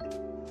journey.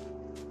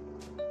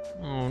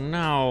 Oh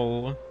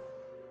no.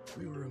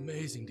 We were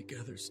amazing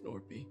together,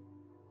 Snorpy.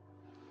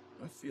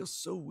 I feel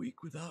so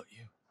weak without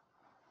you.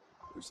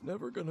 There's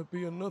never gonna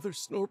be another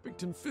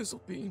Snorpington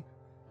Fizzlebean.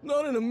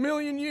 Not in a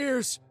million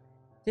years!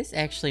 This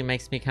actually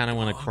makes me kind of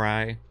want to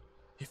cry.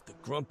 If the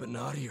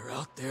Grumpinati are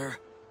out there,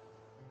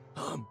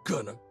 I'm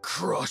gonna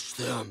crush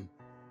them!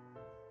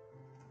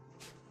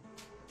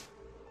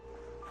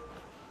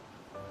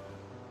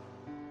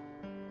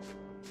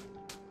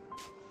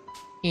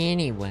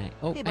 Anyway.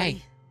 Oh, Hey,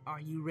 buddy. Are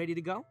you ready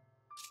to go?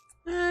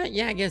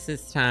 Yeah, I guess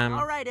it's time.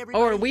 All right,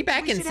 everybody. Oh, are we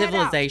back in should head out.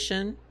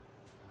 civilization?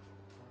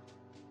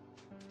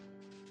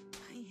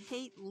 I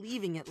hate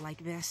leaving it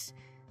like this.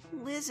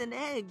 Liz and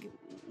Egg,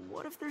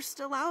 what if they're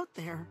still out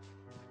there?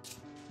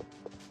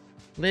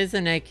 Liz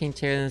and Egg can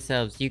tear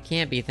themselves. You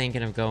can't be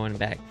thinking of going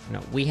back.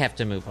 No, we have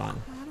to move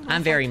on.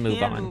 I'm very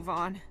move on. Move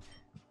on.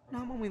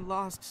 Not when we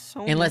lost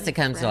so Unless many it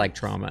comes to like friends.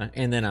 trauma,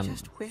 and then I'm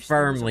Just wish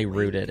there was a firmly way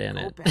rooted we in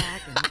could it. go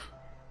back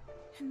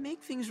and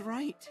make things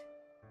right.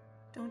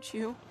 Don't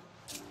you?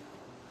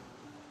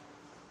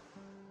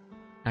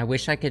 I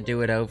wish I could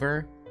do it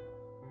over.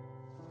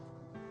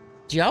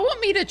 Do y'all want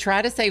me to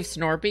try to save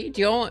Snorpy?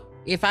 Do y'all want,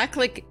 if I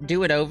click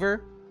do it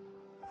over,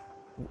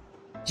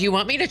 do you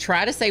want me to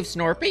try to save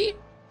Snorpy?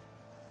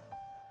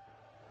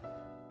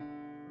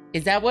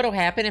 Is that what'll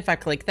happen if I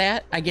click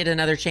that? I get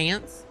another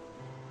chance?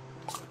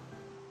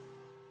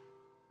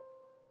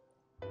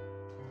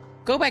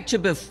 Go back to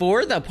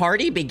before the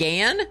party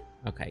began?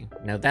 Okay,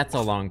 no, that's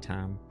a long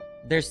time.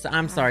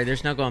 I'm sorry,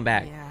 there's no going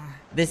back. Yeah.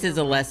 This is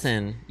a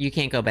lesson. You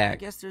can't go I back.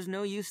 guess there's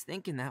no use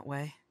thinking that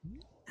way.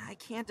 I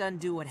can't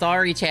undo what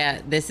Sorry,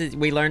 chat.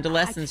 We learned a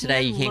lesson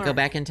today. You can't go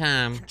back in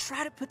time. And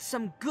try to put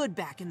some good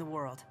back in the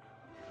world.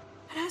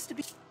 It has to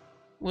be.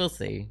 We'll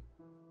see.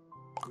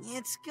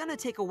 It's gonna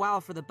take a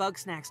while for the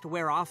Bugsnax to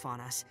wear off on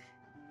us.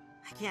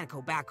 I can't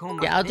go back home.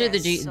 Yeah, like I'll do the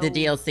this, the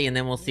DLC and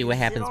then we'll see what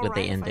happens with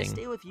the If I ending.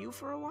 stay with you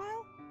for a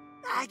while,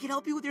 I can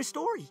help you with your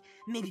story.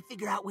 Maybe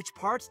figure out which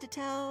parts to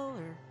tell,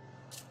 or.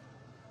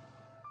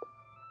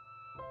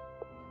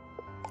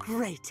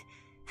 Great.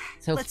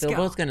 So Let's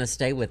Filbo's go. gonna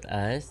stay with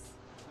us?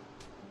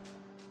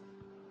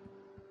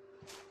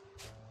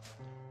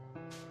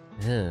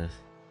 Ugh.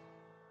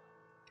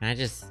 Can I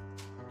just...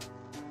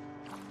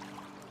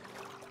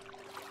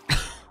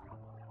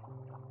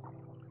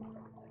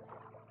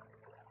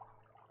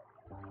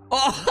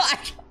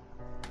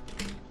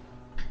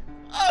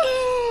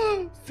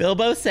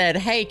 Filbo said,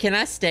 hey, can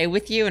I stay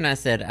with you? And I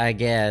said, I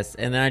guess.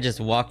 And then I just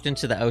walked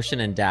into the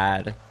ocean and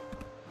died.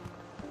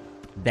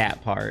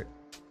 That part.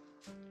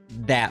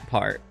 That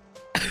part.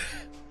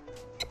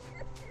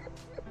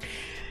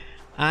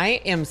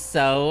 I am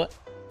so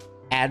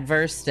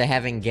adverse to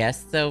having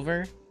guests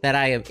over that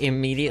I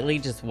immediately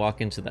just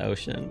walk into the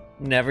ocean,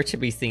 never to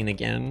be seen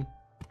again.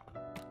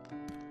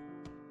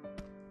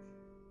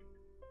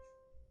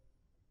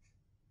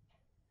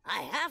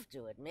 I have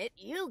to admit,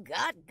 you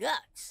got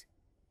guts.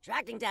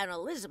 Tracking down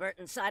Elizabert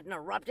inside an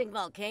erupting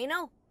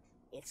volcano?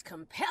 It's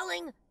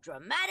compelling,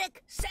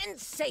 dramatic,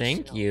 sensational.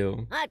 Thank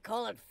you. I'd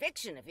call it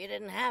fiction if you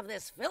didn't have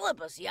this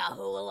Philippus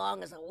Yahoo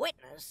along as a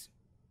witness.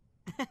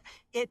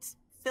 It's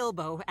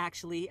Filbo,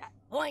 actually.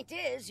 Point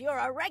is, you're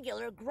a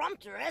regular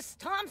Grumpter S.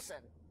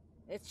 Thompson.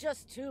 It's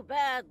just too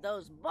bad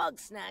those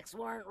Bugsnax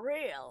weren't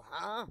real,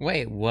 huh?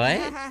 Wait,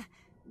 what?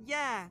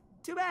 Yeah,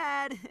 too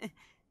bad.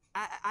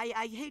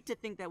 I hate to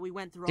think that we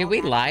went through Did all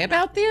we that lie for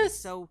about nothing, this?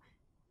 So,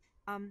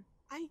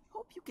 I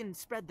hope you can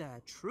spread the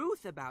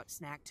truth about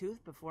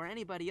Snacktooth before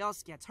anybody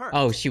else gets hurt.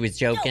 Oh, she was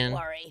joking. Don't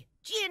worry.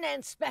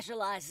 GNN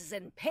specializes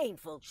in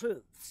painful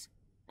truths.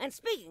 And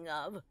speaking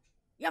of,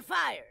 you're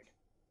fired.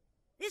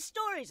 This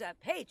story's a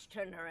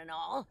page-turner and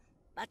all,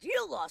 but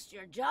you lost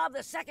your job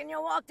the second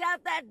you walked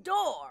out that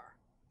door.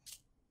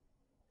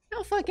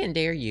 How fucking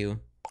dare you?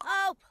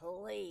 Oh,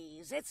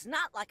 please. It's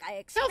not like I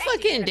expected How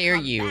fucking you to dare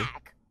come you?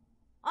 back.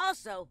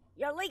 Also,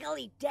 you're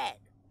legally dead.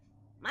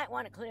 Might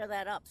want to clear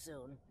that up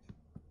soon.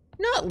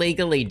 Not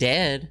legally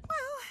dead.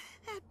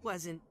 That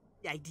wasn't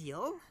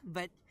ideal,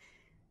 but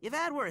you've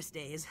had worse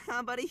days,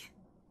 huh, buddy?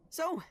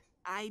 So,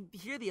 I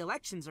hear the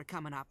elections are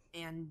coming up,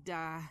 and,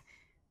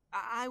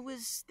 I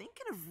was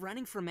thinking of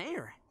running for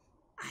mayor.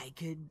 I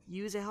could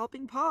use a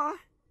helping paw.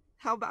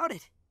 How about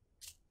it?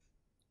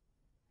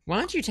 Why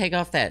don't you take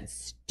off that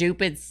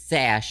stupid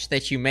sash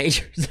that you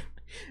made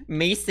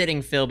me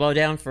sitting Filbo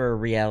down for a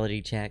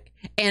reality check?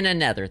 And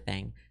another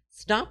thing,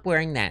 stop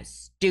wearing that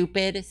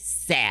stupid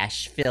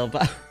sash,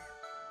 Filbo.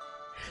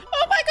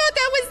 Oh my god,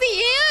 that was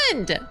the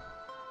end!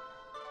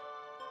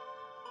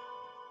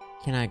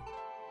 Can I...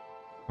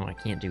 Oh, I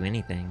can't do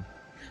anything.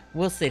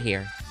 We'll sit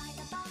here.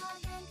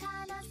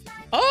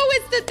 Oh,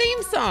 it's the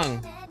theme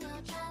song!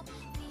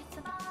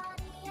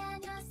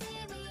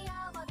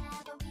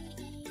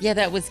 Yeah,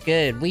 that was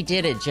good. We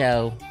did it,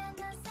 Joe.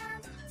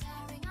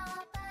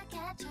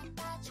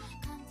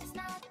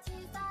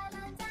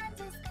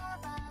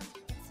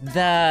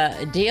 The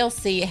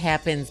DLC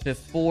happens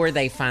before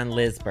they find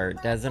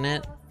Elizabert, doesn't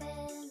it?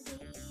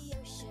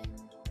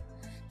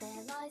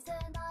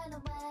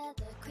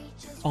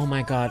 Oh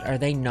my god, are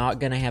they not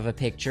gonna have a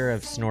picture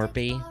of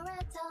Snorpy?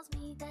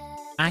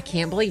 I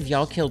can't believe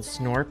y'all killed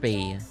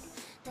Snorpy.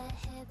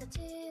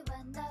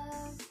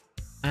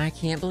 I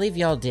can't believe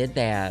y'all did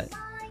that.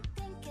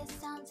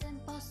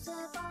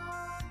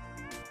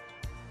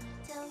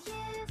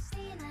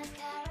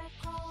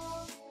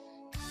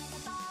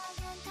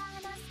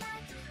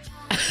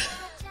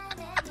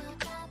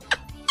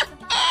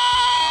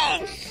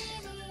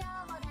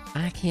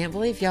 I can't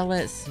believe y'all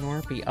let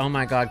Snorpy... Oh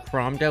my god,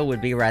 Cromdo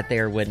would be right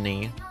there, wouldn't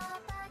he?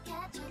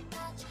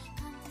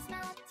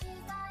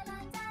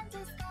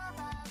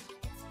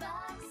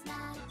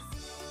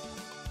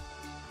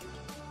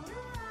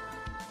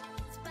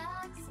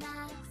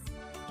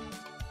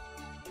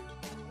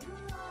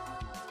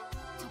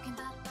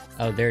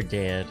 Oh, they're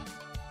dead.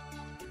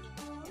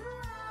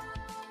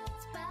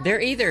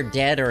 They're either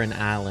dead or an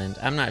island.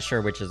 I'm not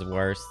sure which is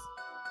worse.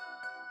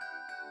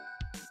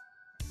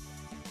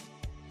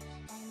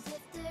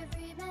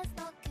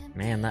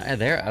 Man,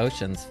 their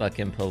ocean's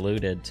fucking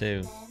polluted,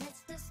 too.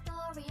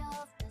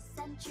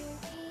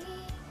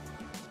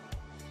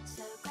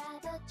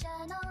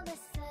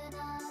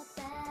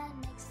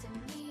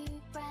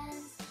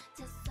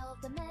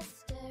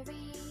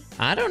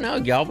 I don't know.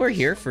 Y'all were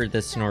here for the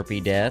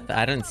Snorpy death.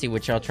 I didn't see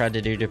what y'all tried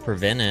to do to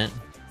prevent it.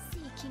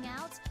 Seeking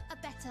out a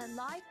better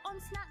life on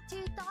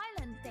Snaxy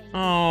Island, they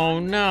Oh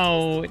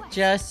no,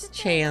 just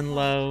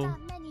Chandlo.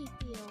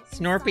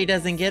 Snorpy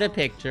doesn't get a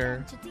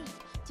picture.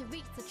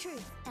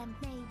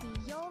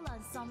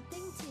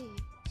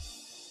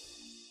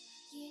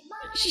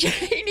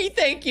 Shady,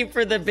 thank you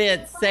for the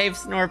bits. Save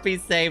Snorpy,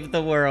 save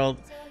the world.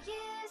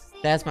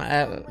 That's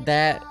my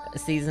that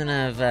season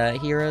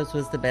of Heroes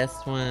was the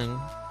best one.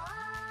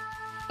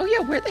 Oh yeah,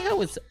 where the hell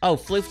was? Oh,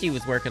 Floofty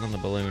was working on the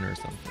balloon or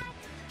something.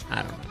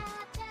 I don't know.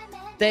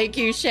 Thank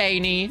you,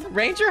 Shani.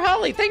 Ranger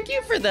Holly, thank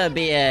you for the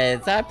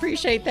bits. I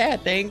appreciate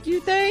that. Thank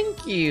you,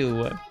 thank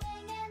you.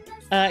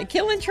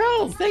 Killing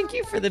Trolls, thank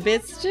you for the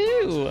bits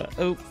too.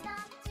 Oh,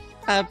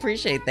 I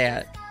appreciate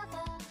that.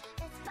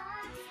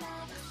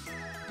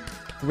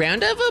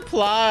 Round of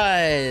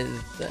applause.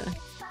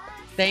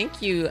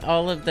 Thank you,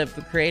 all of the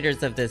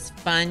creators of this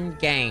fun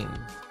game.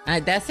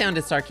 That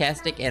sounded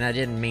sarcastic and I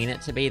didn't mean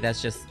it to be.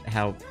 That's just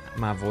how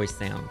my voice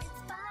sounds.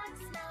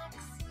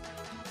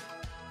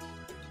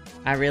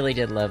 I really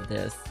did love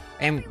this.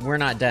 And we're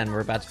not done. We're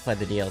about to play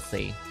the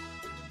DLC.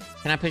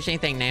 Can I push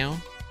anything now?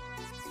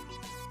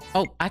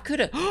 Oh, I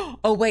could have...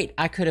 Oh, wait.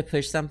 I could have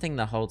pushed something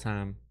the whole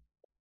time.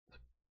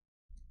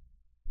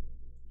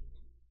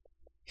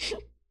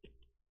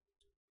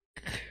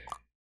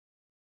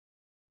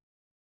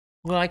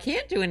 Well, I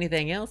can't do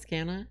anything else,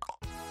 can I?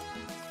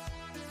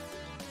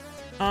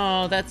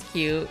 Oh, that's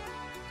cute.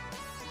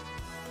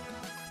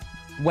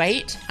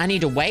 Wait? I need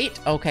to wait?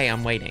 Okay,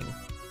 I'm waiting.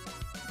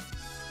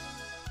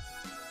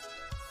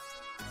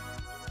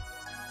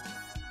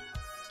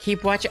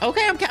 Keep watching.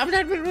 Okay, I'm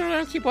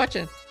keep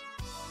watching.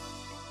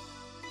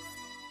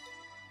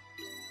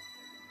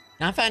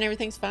 I'm fine.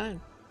 Everything's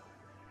fine.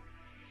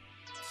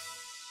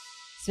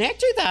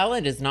 Snacktooth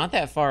Island is not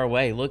that far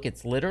away. Look,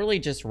 it's literally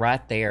just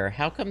right there.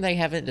 How come they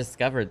haven't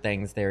discovered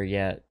things there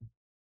yet?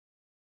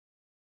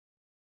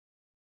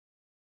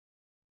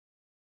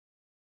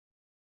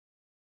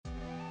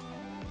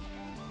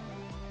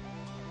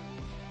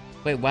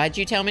 Wait, why'd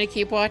you tell me to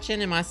keep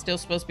watching? Am I still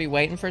supposed to be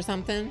waiting for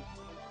something?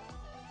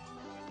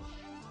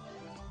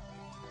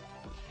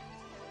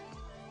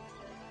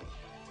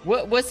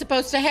 What's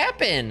supposed to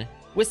happen?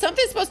 Was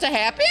something supposed to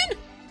happen?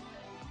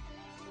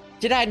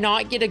 Did I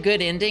not get a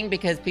good ending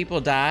because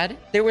people died?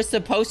 There was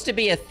supposed to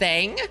be a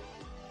thing?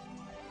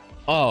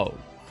 Oh,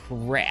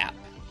 crap.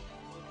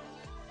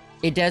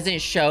 It doesn't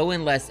show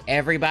unless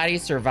everybody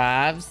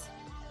survives?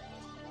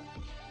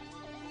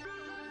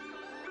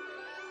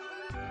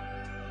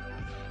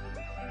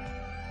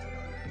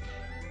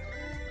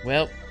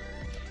 Well,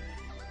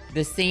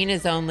 the scene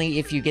is only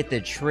if you get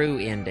the true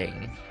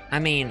ending. I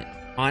mean,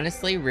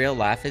 honestly, real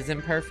life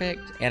isn't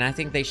perfect, and I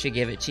think they should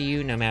give it to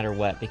you no matter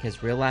what,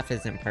 because real life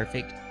isn't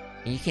perfect,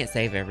 and you can't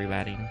save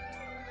everybody.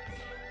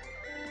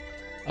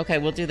 Okay,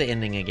 we'll do the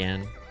ending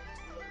again.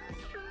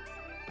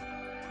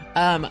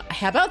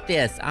 How about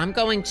this? I'm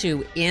going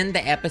to end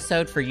the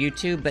episode for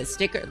YouTube, but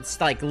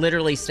like,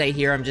 literally stay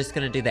here. I'm just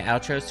gonna do the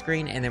outro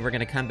screen, and then we're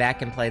gonna come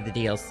back and play the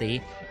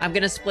DLC. I'm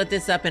gonna split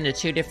this up into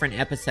 2 different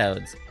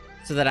episodes,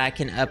 so that I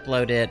can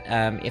upload it,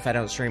 if I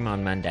don't stream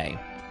on Monday.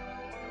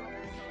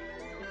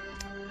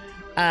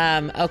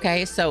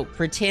 Okay, so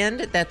pretend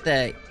that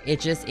it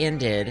just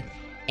ended,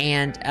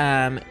 and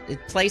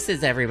it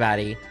places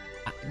everybody.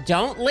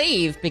 Don't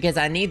leave, because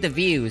I need the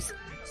views.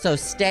 So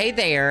stay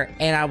there,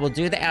 and I will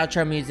do the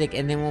outro music,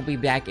 and then we'll be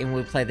back and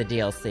we'll play the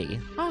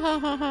DLC.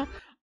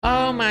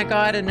 Oh my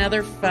god,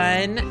 another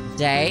fun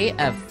day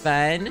of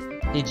fun.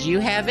 Did you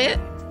have it?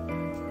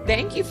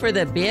 Thank you for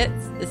the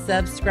bits, the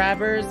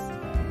subscribers,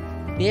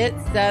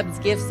 bits, subs,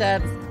 gift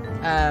subs,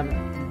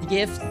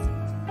 gifts,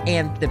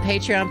 and the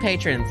Patreon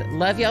patrons.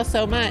 Love y'all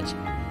so much.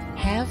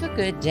 Have a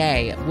good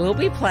day. We'll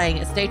be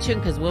playing, stay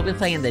tuned, because we'll be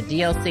playing the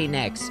DLC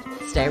next.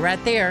 Stay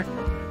right there.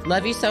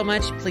 Love you so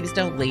much. Please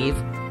don't leave.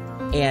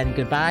 And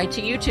goodbye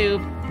to YouTube.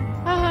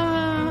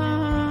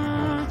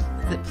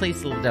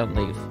 Please don't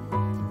leave.